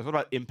really good top players? What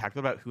about Impact?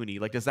 What about Huni?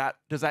 Like, does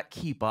that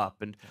keep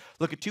up? And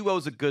look, a 2-0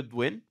 is a good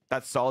win.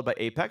 That's solid by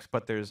Apex,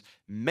 but there's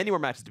many more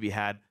matches to be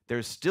had.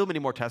 There's still many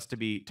more tests to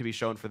be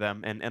shown for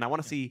them, and I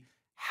want to see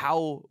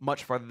how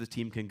much farther this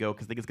team can go,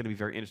 because I think it's going to be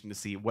very interesting to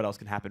see what else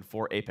can happen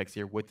for Apex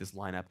here with this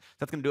lineup.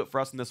 That's going to do it for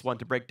us in this one.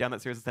 To break down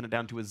that series, let's send it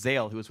down to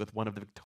Azael, who is with one of the